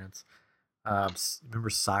appearance. Remember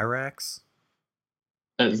Cyrax?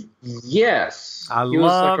 Yes. He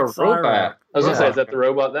was like a robot. I was going to say, is that the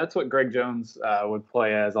robot? That's what Greg Jones would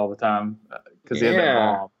play as all the time because he had that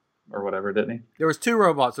bomb or whatever, didn't he? There was two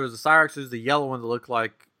robots. There was the Cyrax, who's the yellow one that looked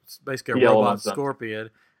like basically a robot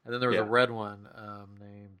scorpion, and then there was a red one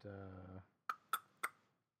named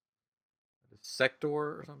Sector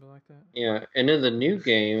or something like that. Yeah, and in the new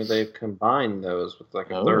game, they've combined those with like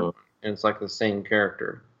a third one, and it's like the same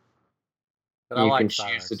character. But you can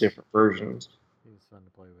choose the different versions. He's fun to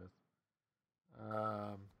play with.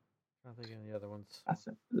 I think any other ones.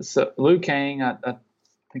 So Liu Kang, I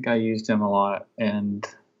think I used him a lot, and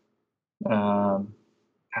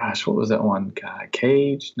gosh, what was that one guy?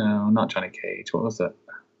 Cage? No, not Johnny Cage. What was it?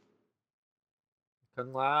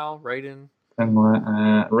 Kung Lao, Raiden.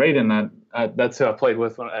 Raiden. That's who I played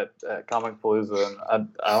with at Comic Palooza, and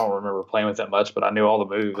I don't remember playing with that much, but I knew all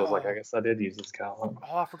the moves. I was like, I guess I did use this guy. Oh,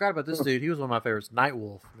 I forgot about this dude. He was one of my favorites.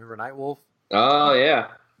 Nightwolf. Remember Nightwolf? Oh yeah.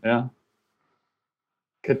 Yeah.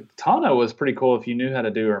 Katana was pretty cool if you knew how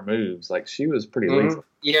to do her moves. Like, she was pretty lethal.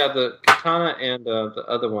 Yeah, the Katana and the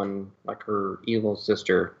other one, like her evil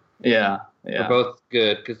sister. Yeah. They're both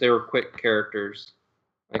good because they were quick characters.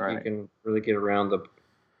 Like, Right. you can really get around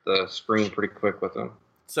the screen pretty quick with them.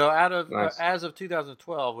 So out of Nice. as of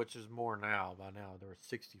 2012, which is more now, by now there were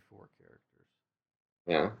 64 characters.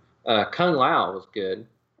 Yeah. Kung Lao was good.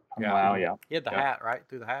 Wow, yeah. He had the hat, right?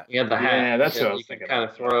 Through the hat. He had the hat. Yeah, that's what I was you thinking. You can kind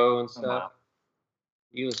of throw and stuff. Wow.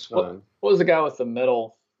 He was fun. What was the guy with the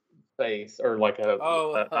metal face, or like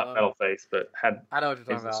not metal face, but had? I know what you're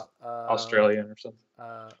talking about. Australian or something.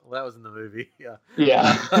 Well, that was in the movie. Yeah.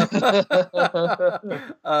 Yeah.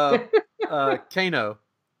 Kano.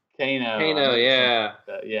 Kano, yeah.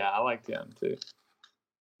 Yeah, I liked him too. It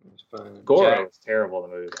was fun. Goro was terrible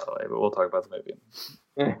in the movie, by the way, but we'll talk about the movie.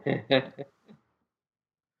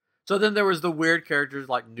 So then there was the weird characters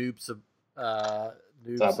like Noob Sabat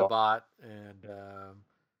and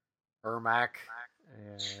Ermac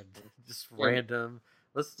and just random.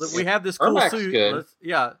 We have this cool Ermac's suit. Good.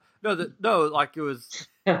 Like it was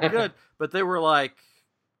good, but they were like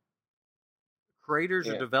creators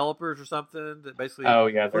or developers or something that basically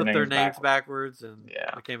flipped their names backwards and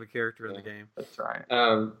became a character in the game. That's right.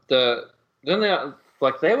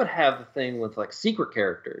 They would have the thing with like secret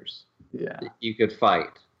characters. Yeah. That you could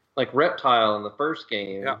fight. Like Reptile in the first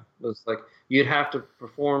game was like you'd have to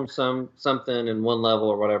perform something in one level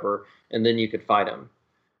or whatever, and then you could fight him,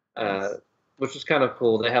 which is kind of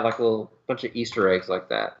cool. They have like a little bunch of Easter eggs like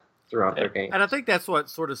that throughout their game. And I think that's what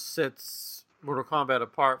sort of sets Mortal Kombat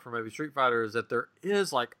apart from maybe Street Fighter is that there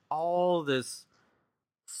is like all this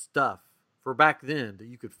stuff for back then that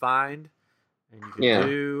you could find and you could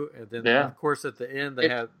do, and then of course at the end they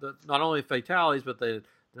had not only fatalities, but then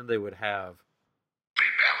they would have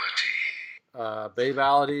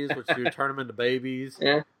babalities, which you turn them into babies.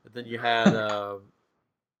 Yeah. And then you had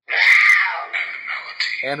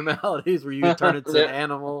animalities where you turn into an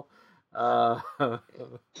animal. And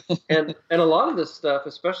a lot of this stuff,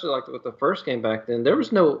 especially like with the first game back then, there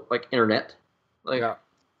was no like internet. Like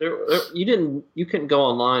you couldn't go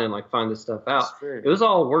online and like find this stuff out. It was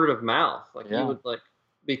all word of mouth. Like you would like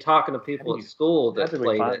be talking to people at school that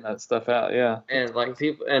played find that stuff out, and like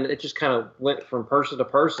people, and it just kind of went from person to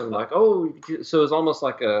person. Like, so it was almost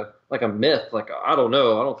like a myth. Like, I don't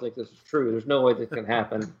know, I don't think this is true. There's no way this can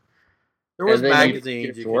happen. There was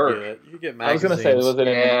magazines you could get. You get magazines. I was going to say, was it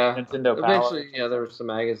in Nintendo Power? Eventually, there were some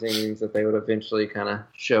magazines that they would eventually kind of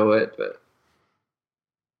show it, but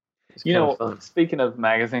fun. Speaking of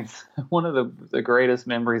magazines, one of the greatest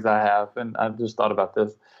memories I have, and I've just thought about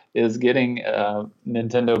this, is getting a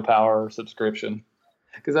Nintendo Power subscription,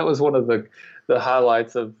 because that was one of the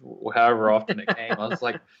highlights of however often it came. I was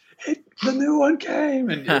like, hey, the new one came,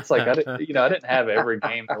 and it's like I didn't have every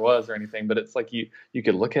game there was or anything, but it's like you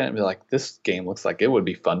could look at it and be like, this game looks like it would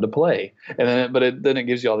be fun to play, and then it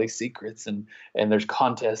gives you all these secrets and there's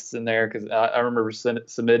contests in there, because I remember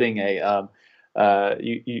submitting a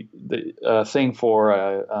thing for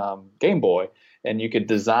a Game Boy. And you could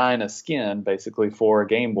design a skin basically for a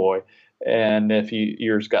Game Boy, and if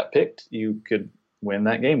yours got picked, you could win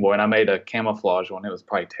that Game Boy. And I made a camouflage one. It was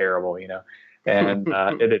probably terrible, and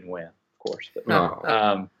it didn't win, of course. But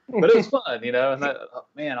but it was fun, and that,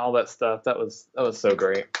 all that stuff that was so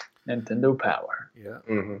great. Nintendo Power. Yeah.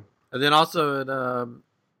 Mm-hmm. And then also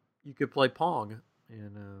you could play Pong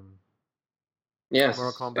in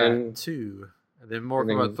Mortal Kombat 2, and then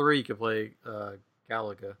Mortal Kombat 3 you could play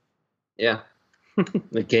Galaga. Yeah.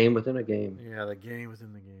 The game within a game. Yeah, the game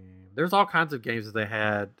within the game. There's all kinds of games that they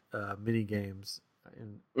had mini games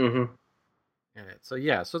in it. So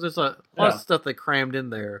so there's a lot of stuff they crammed in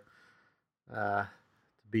there to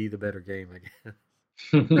be the better game, I guess.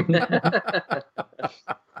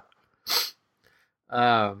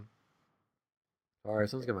 Sorry,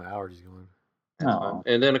 someone's got my allergies going.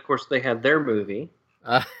 And then of course they had their movie.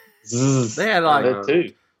 They had like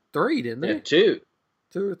 3, didn't they? Yeah, 2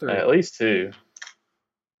 or 3. At least 2.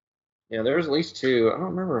 Yeah, there was at least 2. I don't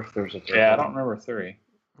remember if there's a 3. Yeah, I don't remember 3.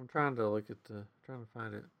 I'm trying to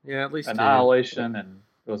find it. Yeah, at least Annihilation 2. And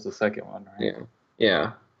it was the second one, right?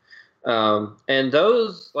 Yeah. And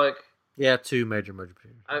those 2 major.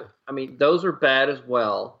 I mean, those are bad as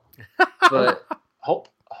well. But hold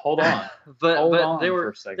on. But Hold but on they for were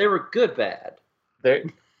a second. they were good bad.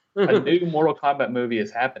 A new Mortal Kombat movie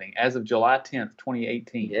is happening as of July 10th,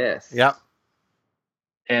 2018. Yes. Yep.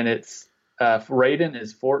 And it's Raiden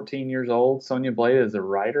is 14 years old. Sonya Blade is a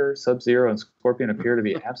writer. Sub-Zero and Scorpion appear to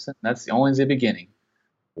be absent. That's only the beginning.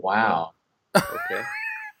 Wow. Okay.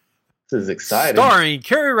 This is exciting. Starring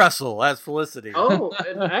Kerry Russell as Felicity. Oh,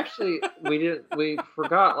 and actually, we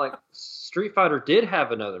forgot. Like Street Fighter did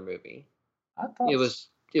have another movie. I thought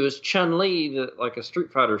It was Chun-Li, like a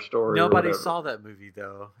Street Fighter story. Nobody saw that movie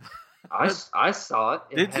though. I saw it.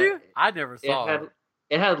 Did you? I never saw it.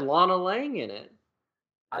 It had Lana Lang in it.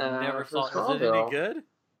 I never saw it. Is it any good?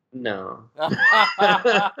 No.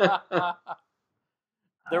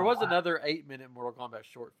 There was another 8-minute Mortal Kombat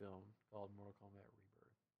short film called Mortal Kombat Rebirth.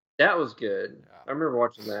 That was good. Yeah. I remember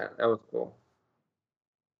watching that. That was cool.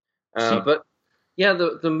 But yeah,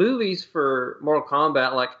 the movies for Mortal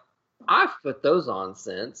Kombat, like I've put those on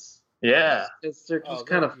since. Yeah. They're just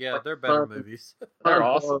kind of they're better movies. They're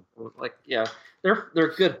awesome. Like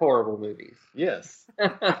they're good horrible movies. Yes.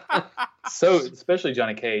 So especially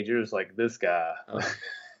Johnny Cage, you're just like this guy.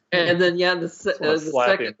 And then the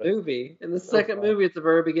second movie, at the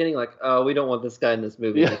very beginning, like, oh, we don't want this guy in this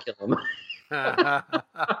movie to kill him. Yeah.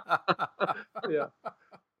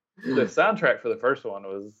 The soundtrack for the first one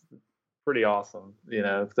was pretty awesome. You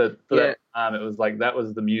know, for that time, it was like that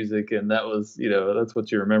was the music, and that was that's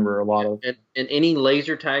what you remember a lot of. And any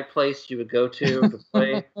laser tag place you would go to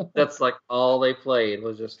play, that's like all they played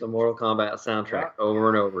was just the Mortal Kombat soundtrack over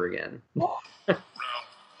and over again.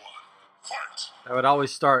 I would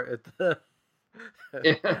always start at the.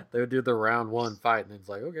 They would do the round one fight, and it's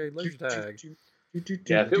like, okay, laser tag.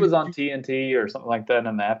 Yeah, if it was on TNT or something like that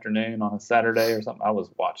in the afternoon on a Saturday or something, I was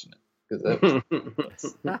watching it because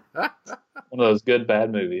it's one of those good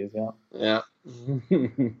bad movies. Yeah. Yeah.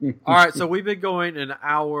 All right, so we've been going an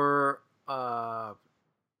hour,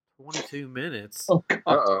 22 minutes. Oh,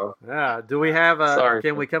 Uh-oh. Yeah. Do we have a? Sorry.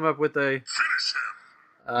 Can we come up with a?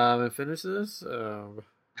 And finish this.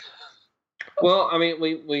 Well, I mean,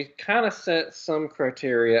 we kind of set some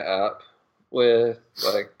criteria up with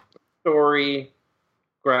like story,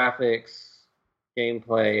 graphics,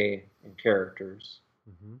 gameplay, and characters.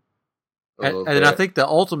 Mm-hmm. And I think the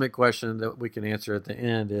ultimate question that we can answer at the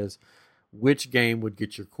end is, which game would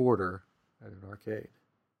get your quarter at an arcade?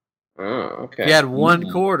 Oh, okay. If you had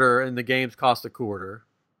one quarter and the games cost a quarter.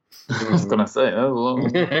 I was gonna say that was a little...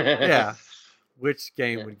 Yeah. Which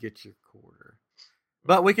game would get your quarter?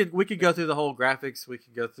 But we could go through the whole graphics. We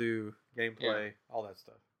could go through gameplay, all that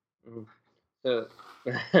stuff. So,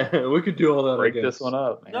 we could do all that. Break this one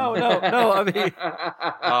up, man. No. I mean,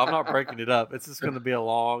 I'm not breaking it up. It's just going to be a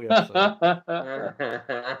long episode.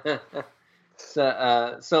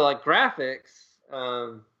 So like graphics,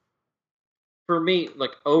 for me,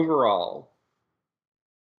 like overall,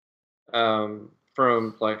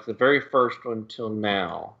 from like the very first one till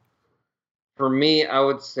now, for me, I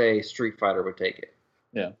would say Street Fighter would take it.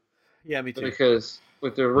 Yeah, me too. Because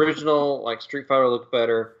with the original, like Street Fighter looked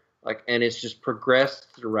better, like, and it's just progressed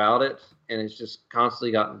throughout it, and it's just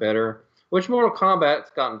constantly gotten better. Which Mortal Kombat's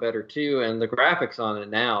gotten better too, and the graphics on it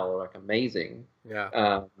now are like amazing.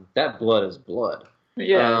 Yeah. That blood is blood.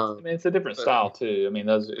 Yeah, I mean it's a different style too. I mean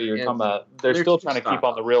those you're talking about. They're still trying to keep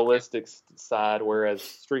on the realistic side, whereas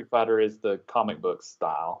Street Fighter is the comic book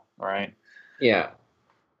style, right? Yeah.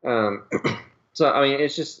 So I mean,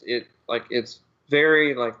 it's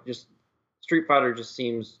very like just Street Fighter just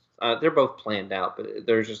seems they're both planned out, but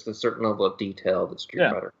there's just a certain level of detail that Street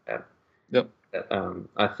Fighter had. Yep. That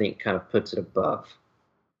I think kind of puts it above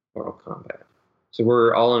Mortal Kombat. So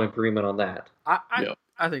we're all in agreement on that.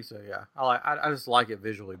 I think so. Yeah. I just like it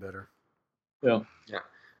visually better. Yeah.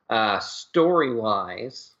 Yeah. Story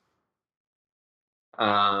wise,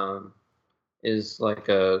 is like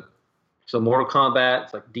so Mortal Kombat,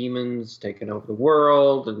 it's like demons taking over the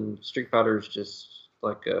world, and Street Fighter is just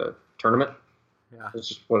like a tournament. Yeah. It's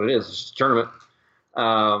just what it is. It's just a tournament.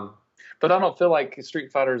 But I don't feel like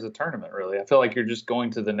Street Fighter is a tournament, really. I feel like you're just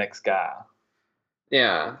going to the next guy.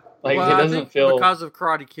 Yeah. Like well, it doesn't feel because of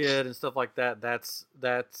Karate Kid and stuff like that.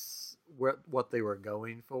 That's what they were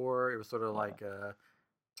going for. It was sort of like a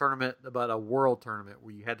tournament, but a world tournament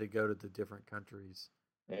where you had to go to the different countries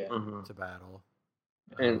to battle.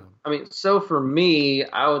 And I mean, so for me,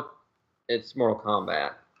 it's Mortal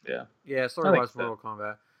Kombat. Yeah, story-wise, Mortal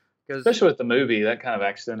Kombat. Especially with the movie, that kind of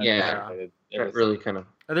accented. That really kind of.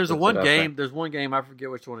 And there's one game, I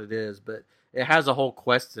forget which one it is, but it has a whole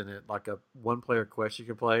quest in it, like a one-player quest you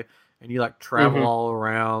can play, and you like travel all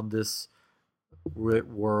around this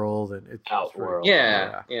world, and it's Outworld.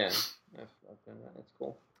 Yeah. I've done that. That's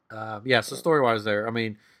cool. So story-wise there, I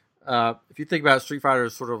mean, if you think about Street Fighter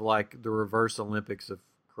as sort of like the reverse Olympics of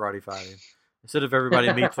karate fighting. Instead of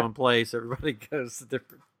everybody meets one place, everybody goes to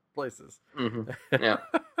different places. Mm-hmm. Yeah.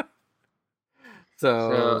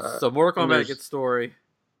 So Mortal Kombat gets story.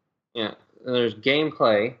 Yeah, and there's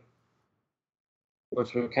gameplay,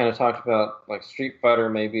 which we kind of talked about, like Street Fighter,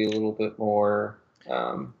 maybe a little bit more.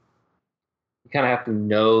 You kind of have to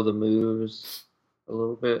know the moves a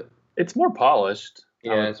little bit. It's more polished.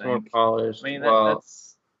 Yeah, it's more polished. I mean,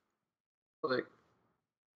 that's like,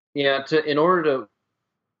 yeah. In order to, if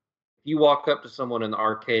you walk up to someone in the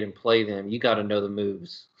arcade and play them, you got to know the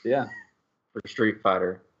moves. Yeah. For Street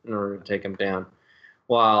Fighter, in order to take them down,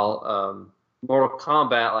 while Mortal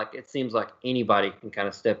Kombat, like it seems like anybody can kind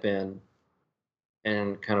of step in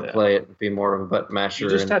and kind of play it and be more of a button masher. You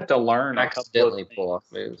just have to learn accidentally pull off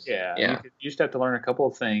moves. Yeah. You just have to learn a couple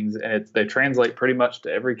of things, and they translate pretty much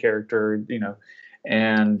to every character,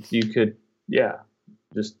 and you could,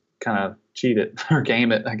 just kind of cheat it or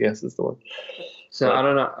game it, I guess is the word. So I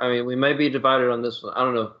don't know. I mean, we may be divided on this one. I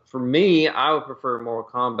don't know. For me, I would prefer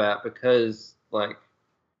Mortal Kombat because, like,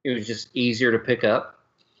 it was just easier to pick up.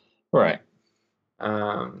 Right.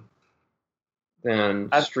 Than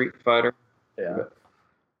Street Fighter. Yeah.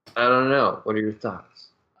 I don't know. What are your thoughts?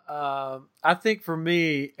 I think for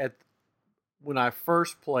me, when I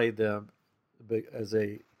first played them as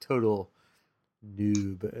a total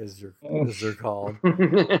noob, as they're called,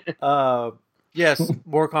 yes,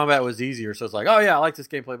 Mortal Kombat was easier. So it's like, oh yeah, I like this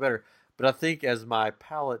gameplay better. But I think as my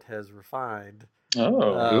palate has refined, I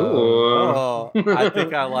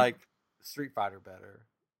think I like Street Fighter better,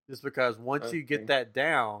 just because once you get that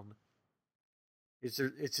down, it's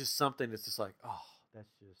just something that's just like, oh,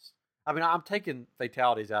 that's just. I mean, I'm taking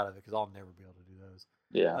fatalities out of it because I'll never be able to do those.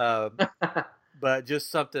 Yeah. But just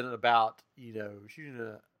something about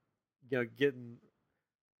shooting getting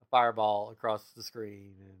a fireball across the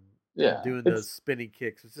screen and doing those spinning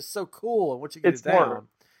kicks. It's just so cool. And once you get it down,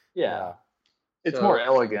 it's more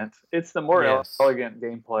elegant. It's the more elegant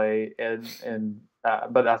gameplay, and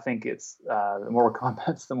but I think it's the Mortal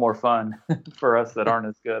Kombat's the more fun for us that aren't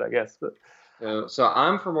as good, I guess. But so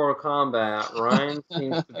I'm for Mortal Kombat. Ryan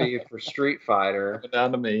seems to be for Street Fighter.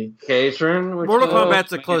 Down to me. Katrin, Mortal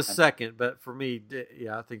Kombat's a close second, but for me,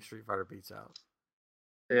 I think Street Fighter beats out.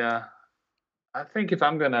 Yeah, I think if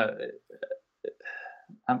I'm gonna,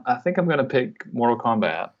 I think I'm gonna pick Mortal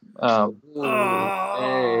Kombat. I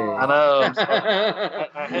know.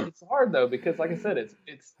 It's hard though because, like I said, it's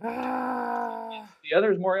the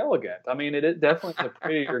other is more elegant. I mean, it definitely is a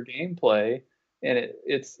prettier gameplay, and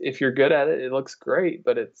it's if you're good at it, it looks great.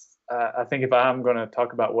 But it's I think if I'm going to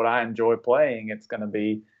talk about what I enjoy playing, it's going to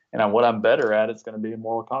be what I'm better at. It's going to be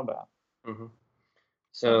Mortal Kombat. Mm-hmm.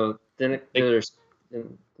 So then there's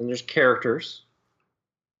characters.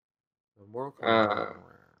 Mortal Kombat.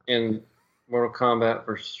 In Mortal Kombat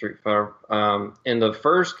versus Street Fighter. In the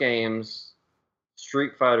first games,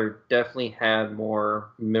 Street Fighter definitely had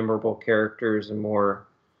more memorable characters and more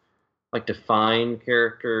like defined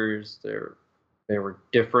characters. They were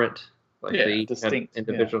different. Like they each distinct, had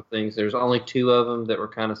individual things. There's only two of them that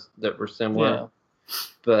were similar. Yeah.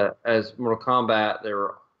 But as Mortal Kombat, there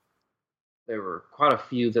were quite a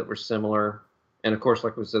few that were similar. And of course,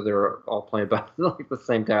 like we said, they were all played by like the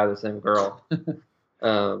same guy, the same girl.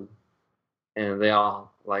 And they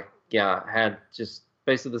all had just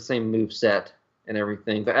basically the same move set and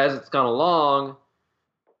everything. But as it's gone along,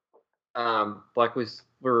 like we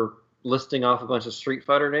were listing off a bunch of Street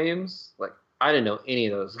Fighter names. Like I didn't know any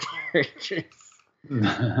of those characters,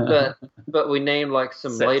 but we named like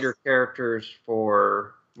some later characters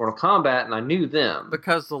for Mortal Kombat, and I knew them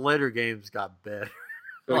because the later games got better.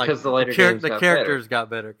 Because the characters got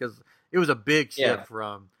better because it was a big shift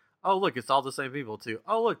from. Oh, look, it's all the same people, too.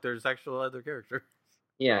 Oh, look, there's actual other characters.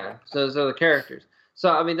 Yeah, so the characters.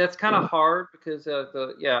 So, I mean, that's kind of hard because,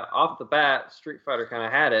 off the bat, Street Fighter kind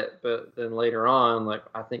of had it, but then later on, like,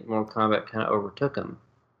 I think Mortal Kombat kind of overtook them.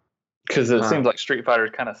 Because it seems like Street Fighter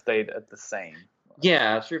kind of stayed at the same.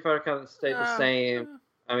 Yeah, Street Fighter kind of stayed the same.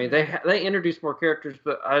 I mean, they introduced more characters,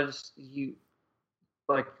 but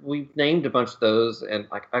we named a bunch of those, and,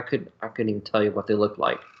 like, I couldn't even tell you what they looked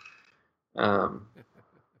like.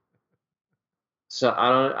 So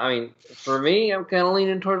for me, I'm kind of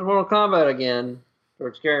leaning towards Mortal Kombat again,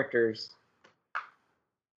 towards characters.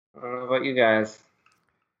 I don't know about you guys.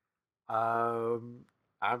 I'm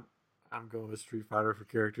going with Street Fighter for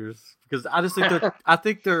characters because I just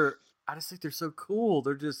think they're so cool.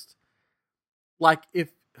 They're just like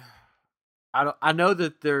I know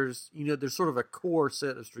that there's sort of a core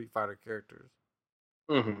set of Street Fighter characters,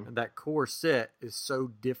 and that core set is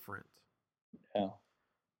so different. Yeah.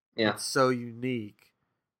 It's so unique.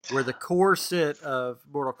 Where the core set of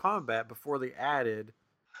Mortal Kombat before they added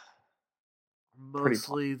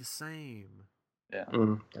mostly the same. Yeah,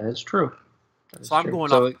 that is true. So I'm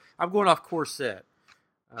going off core set.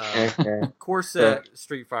 Core set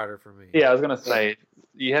Street Fighter for me. Yeah, I was gonna say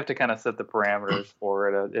you have to kind of set the parameters for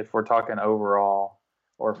it if we're talking overall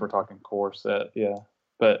or if we're talking core set. Yeah,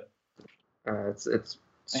 but it's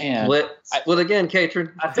split again,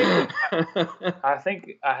 Katrin. I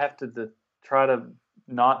think I have to try to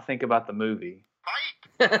not think about the movie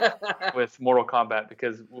with Mortal Kombat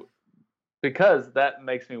because that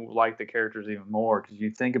makes me like the characters even more. Because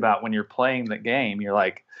you think about when you're playing the game, you're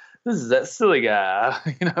like, this is that silly guy,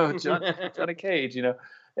 Johnny Cage, and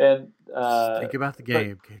think about the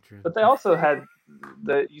game, Katrin. But they also had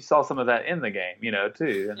you saw some of that in the game,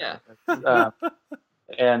 too. And,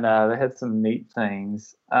 and they had some neat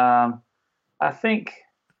things. I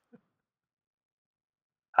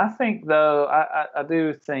think though, I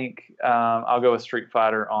do think I'll go with Street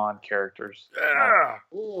Fighter on characters. Yeah.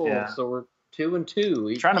 So we're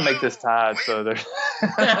 2-2. Trying to make this tied, so there's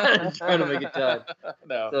trying to make it tied.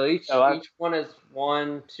 No. So each one is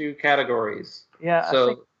 1-2 categories. Yeah.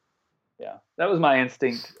 So that was my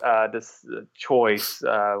instinct. This choice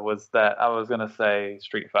was that I was going to say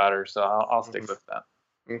Street Fighter, so I'll stick with that.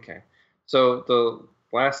 Okay. So the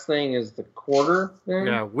last thing is the quarter thing?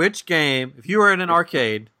 Yeah, which game, if you were in an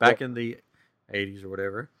arcade back in the 80s or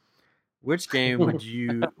whatever, which game would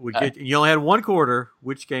get, you only had one quarter,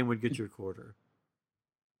 which game would get your quarter?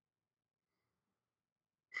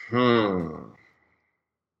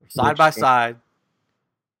 Side by side.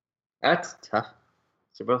 That's tough.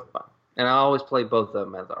 They're both fun. And I always play both of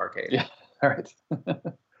them at the arcade. Yeah, all right.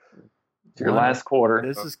 Your last quarter.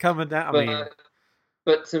 This is coming down.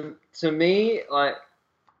 But to me, like,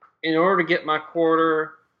 in order to get my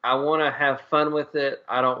quarter, I want to have fun with it.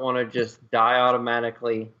 I don't want to just die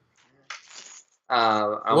automatically.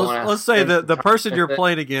 Let's say the person you're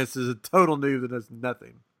playing against is a total noob that does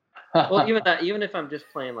nothing. Well, even if I'm just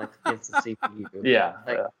playing like against the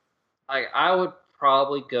CPU, like I would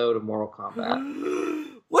probably go to Mortal Kombat.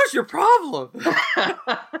 What's your problem?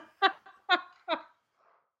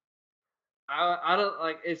 I don't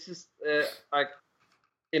like. It's just like,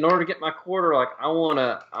 in order to get my quarter, like I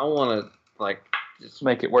wanna like just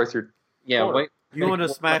make it worth your. Yeah, quarter. You want to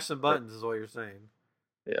smash some buttons, is what you're saying.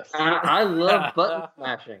 Yes. I love button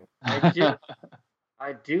smashing.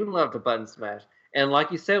 I do love the button smash, and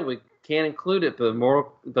like you said, we can't include it, but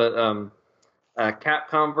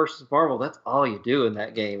Capcom versus Marvel, that's all you do in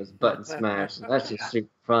that game is button smash. And that's just super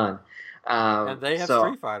fun. And they have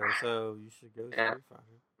Street Fighter, so you should go Street Fighter.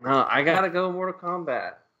 No, I gotta go Mortal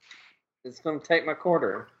Kombat. It's gonna take my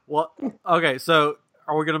quarter. Well, okay, so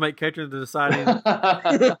are we gonna make Katrin the deciding?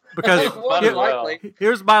 Because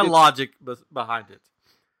here's my logic behind it.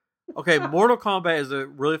 Okay, Mortal Kombat is a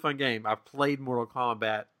really fun game. I've played Mortal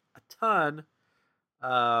Kombat a ton.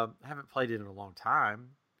 I haven't played it in a long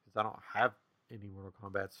time because I don't have any Mortal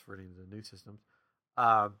Kombats for any of the new systems.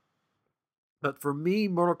 But for me,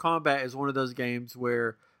 Mortal Kombat is one of those games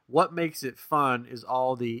where what makes it fun is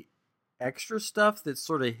all the extra stuff that's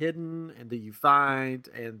sort of hidden and that you find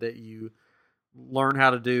and that you learn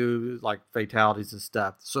how to do, like fatalities and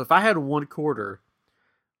stuff. So if I had one quarter,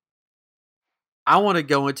 I want to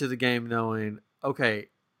go into the game knowing, okay,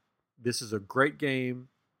 this is a great game,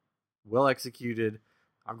 well executed.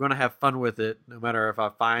 I'm going to have fun with it no matter if I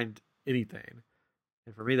find anything.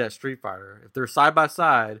 And for me, that's Street Fighter. If they're side by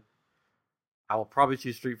side, I will probably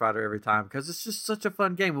choose Street Fighter every time because it's just such a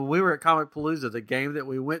fun game. When we were at Comic Palooza, the game that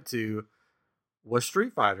we went to was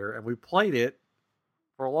Street Fighter, and we played it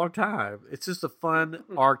for a long time. It's just a fun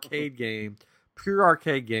arcade game, pure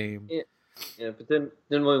arcade game. Yeah, but then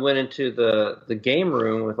we went into the game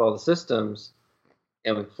room with all the systems,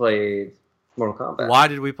 and we played Mortal Kombat. Why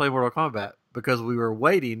did we play Mortal Kombat? Because we were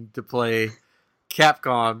waiting to play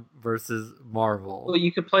Capcom versus Marvel. Well,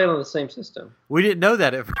 you could play it on the same system. We didn't know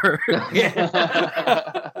that at first.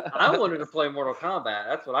 I wanted to play Mortal Kombat.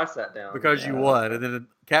 That's what I sat down. Because you won. And then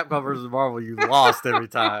Capcom versus Marvel, you lost every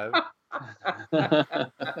time. Because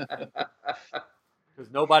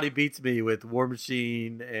nobody beats me with War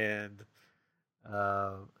Machine and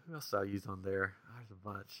who else did I use on there? There's a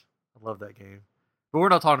bunch. I love that game. But we're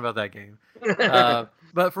not talking about that game.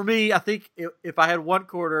 But for me, I think if I had one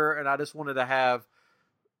quarter and I just wanted to have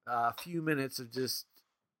a few minutes of just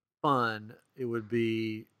fun, it would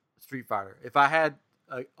be Street Fighter. If I had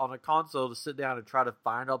on a console to sit down and try to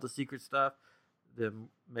find all the secret stuff, then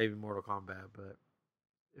maybe Mortal Kombat. But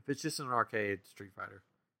if it's just an arcade, Street Fighter.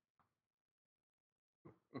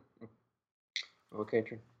 Okay,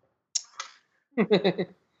 true.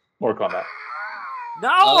 Mortal Kombat.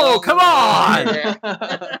 No, come on! Yeah.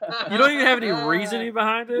 You don't even have any reasoning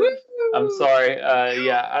behind it. I'm sorry.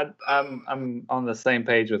 I'm on the same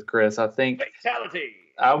page with Chris. I think Fatality.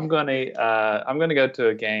 I'm gonna go to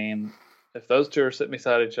a game. If those two are sitting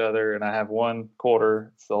beside each other, and I have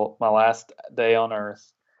 1/4, so my last day on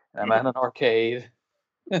Earth, and I'm at an arcade,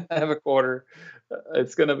 I have a quarter.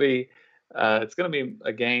 It's gonna be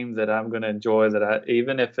a game that I'm gonna enjoy.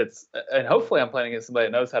 Even if it's, and hopefully I'm playing against somebody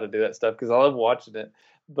that knows how to do that stuff because I love watching it.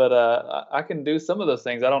 But I can do some of those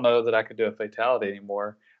things. I don't know that I could do a fatality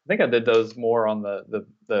anymore. I think I did those more on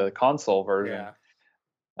the console version. Yeah.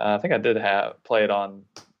 I think I did play it on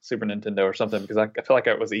Super Nintendo or something because I feel like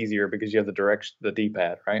it was easier because you have the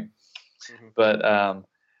D-pad, right? Mm-hmm. But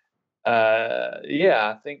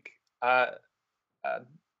I think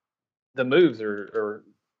the moves are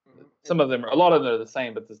some of them, a lot of them are the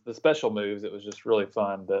same, but the special moves, it was just really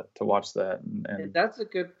fun to watch that. And that's a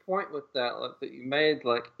good point with that, like, that you made.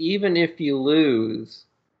 Like, even if you lose,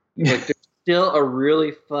 like, there's still a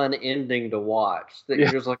really fun ending to watch. That you're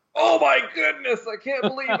just like, oh my goodness, I can't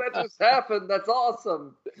believe that just happened. That's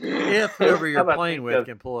awesome. If whoever you're playing with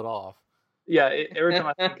can pull it off. Yeah, every time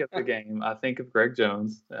I think of the game, I think of Greg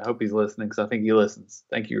Jones. I hope he's listening because I think he listens.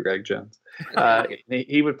 Thank you, Greg Jones.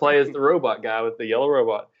 He would play as the robot guy with the yellow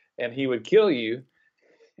robot, and he would kill you,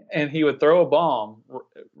 and he would throw a bomb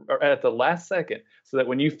at the last second so that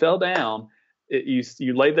when you fell down, you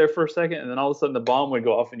laid there for a second, and then all of a sudden the bomb would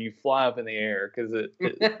go off and you fly up in the air because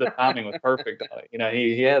the timing was perfect.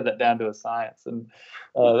 He had that down to a science, and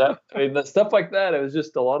the stuff like that, it was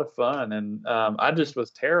just a lot of fun, and I just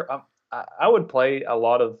was terrible. I would play a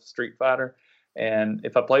lot of Street Fighter, and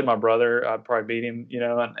if I played my brother, I'd probably beat him,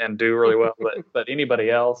 and do really well. But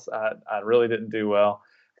anybody else, I really didn't do well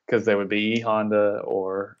because they would be E Honda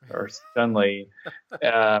or Chun-Li,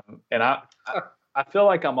 and I feel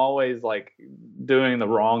like I'm always like doing the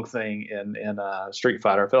wrong thing in Street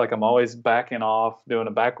Fighter. I feel like I'm always backing off, doing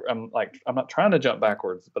a back. I'm not trying to jump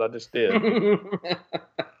backwards, but I just did.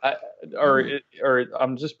 Or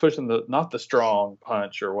I'm just pushing not the strong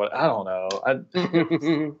punch or what, I don't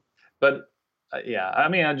know. But yeah, I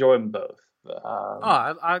mean, I enjoy them both.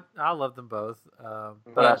 I love them both.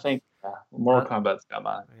 But I think Mortal Kombat's got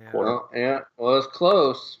my quarter. Well, it's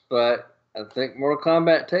close, but I think Mortal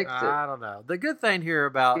Kombat takes it. I don't know. The good thing here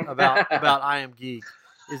about I Am Geek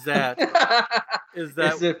is that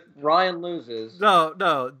if Ryan loses.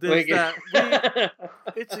 No.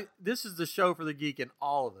 This is the show for the geek in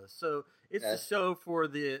all of us. So it's the show for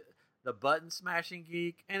the button smashing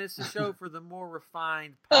geek, and it's the show for the more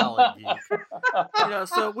refined palate geek.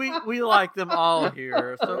 So we like them all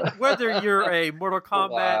here. So whether you're a Mortal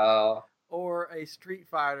Kombat or a Street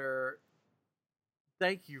Fighter,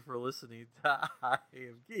 thank you for listening to I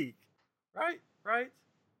Am Geek. Right?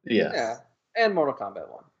 Yes. Yeah. And Mortal Kombat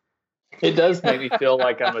 1. It does make me feel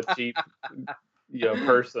like I'm a cheap,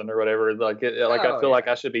 person or whatever. I feel like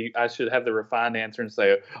I should have the refined answer and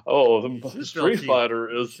say, "Oh, the Street Fighter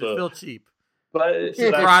is you feel cheap." But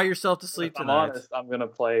you cry yourself to sleep tonight. I'm honest, I'm gonna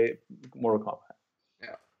play Mortal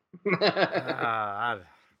Kombat. Yeah.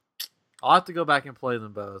 I'll have to go back and play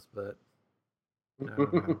them both, but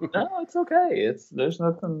no, it's okay. There's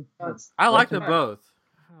nothing. I like them both.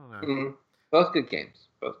 I don't know. Mm-hmm. Both good games.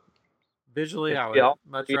 Visually, I would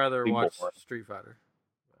much rather watch Street Fighter.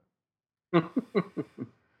 I don't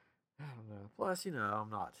know. Plus, I'm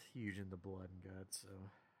not huge into blood and guts, so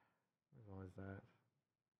there's always that.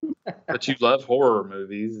 But you love horror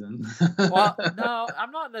movies, and well, no,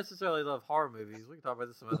 I'm not necessarily love horror movies. We can talk about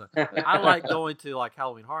this some other time. I like going to like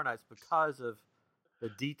Halloween Horror Nights because of the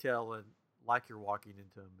detail and like you're walking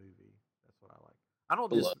into a movie. That's what I like.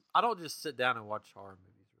 I don't just sit down and watch horror movies.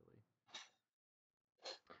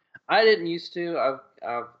 I didn't used to.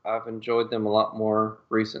 I've enjoyed them a lot more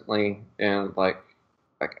recently, and like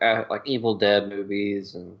Evil Dead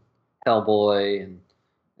movies and Hellboy and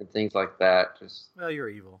things like that. Well, you're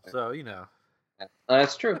evil, so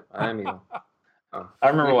That's true. I'm evil. I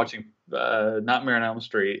remember watching Nightmare on Elm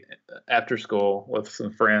Street after school with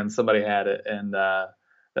some friends. Somebody had it, and that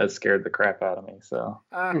scared the crap out of me. So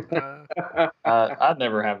I'd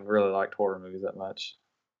never have really liked horror movies that much.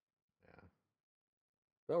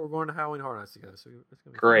 But we're going to Halloween Horror Nights together, so it's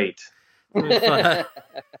going to be great. Fun.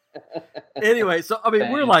 Anyway, so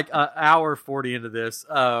we're like an hour 40 into this.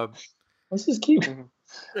 Let's just keep.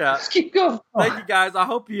 Yeah, let's keep going. Thank you guys. I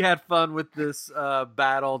hope you had fun with this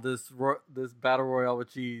battle, this Battle Royale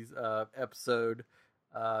with Cheese episode.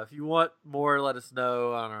 If you want more, let us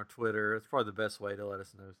know on our Twitter. It's probably the best way to let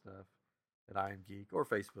us know stuff. At I Am Geek or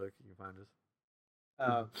Facebook, you can find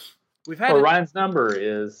us. We've had Ryan's number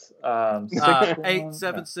is 8765309.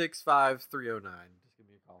 Just give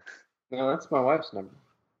me a call. No, that's my wife's number.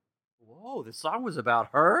 Whoa, this song was about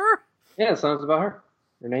her? Yeah, the song's about her.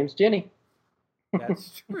 Her name's Jenny.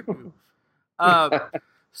 That's true.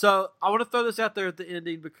 So I want to throw this out there at the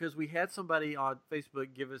ending because we had somebody on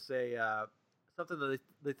Facebook give us a something that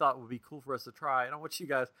they thought would be cool for us to try, and I want you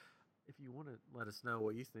guys, if you want to let us know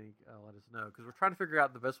what you think, let us know because we're trying to figure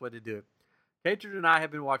out the best way to do it. Katrin and I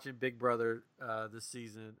have been watching Big Brother this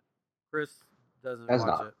season. Chris doesn't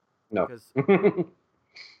watch it. No, because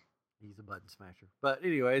he's a button smasher. But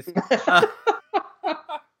anyways,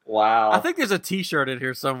 wow. I think there's a T-shirt in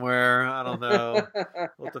here somewhere. I don't know.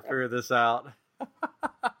 We'll have to figure this out.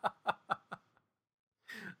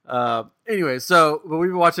 Anyway, so when we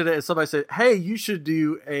were watching it, and somebody said, "Hey, you should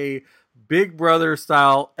do a Big Brother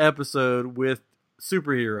style episode with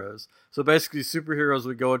superheroes." So basically, superheroes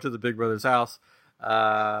would go into the Big Brother's house,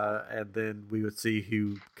 and then we would see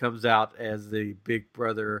who comes out as the Big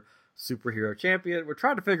Brother superhero champion. We're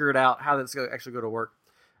trying to figure it out how that's actually going to work.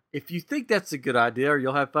 If you think that's a good idea or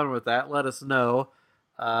you'll have fun with that, let us know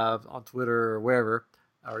on Twitter or wherever,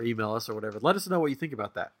 or email us or whatever. Let us know what you think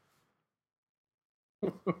about that.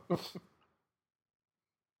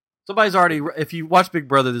 Somebody's already, if you watch Big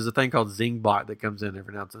Brother, there's a thing called Zingbot that comes in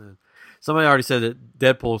every now and then. Somebody already said that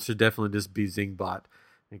Deadpool should definitely just be Zingbot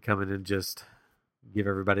and come in and just give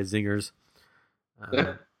everybody zingers.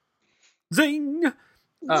 Zing! Zing!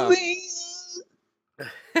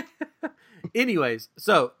 Anyways,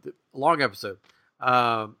 so long episode.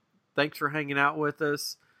 Thanks for hanging out with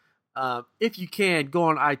us. If you can, go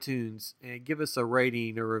on iTunes and give us a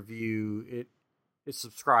rating or review. It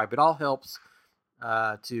subscribe. It all helps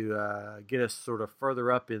to get us sort of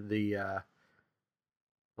further up in the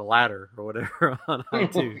ladder or whatever on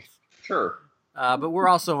iTunes. Sure. But we're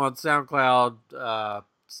also on SoundCloud,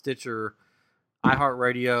 Stitcher,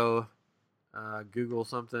 iHeartRadio, Google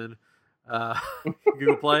something,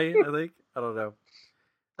 Google Play, I think. I don't know.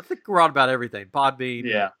 I think we're on about everything. Podbean.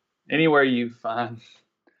 Yeah. Anywhere you find.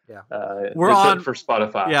 Yeah. We're on for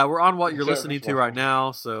Spotify. Yeah, we're on what you're listening to right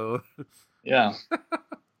now. So. Yeah.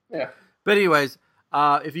 Yeah. But anyways,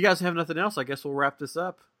 if you guys have nothing else, I guess we'll wrap this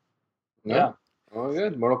up. Yeah. Oh,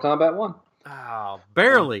 good. Mortal Kombat 1. Oh,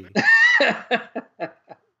 barely.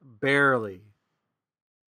 Barely.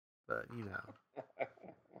 But, you know.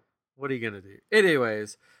 What are you going to do?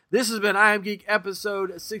 Anyways, this has been I Am Geek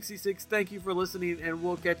episode 66. Thank you for listening, and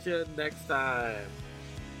we'll catch you next time.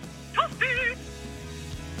 Toasty!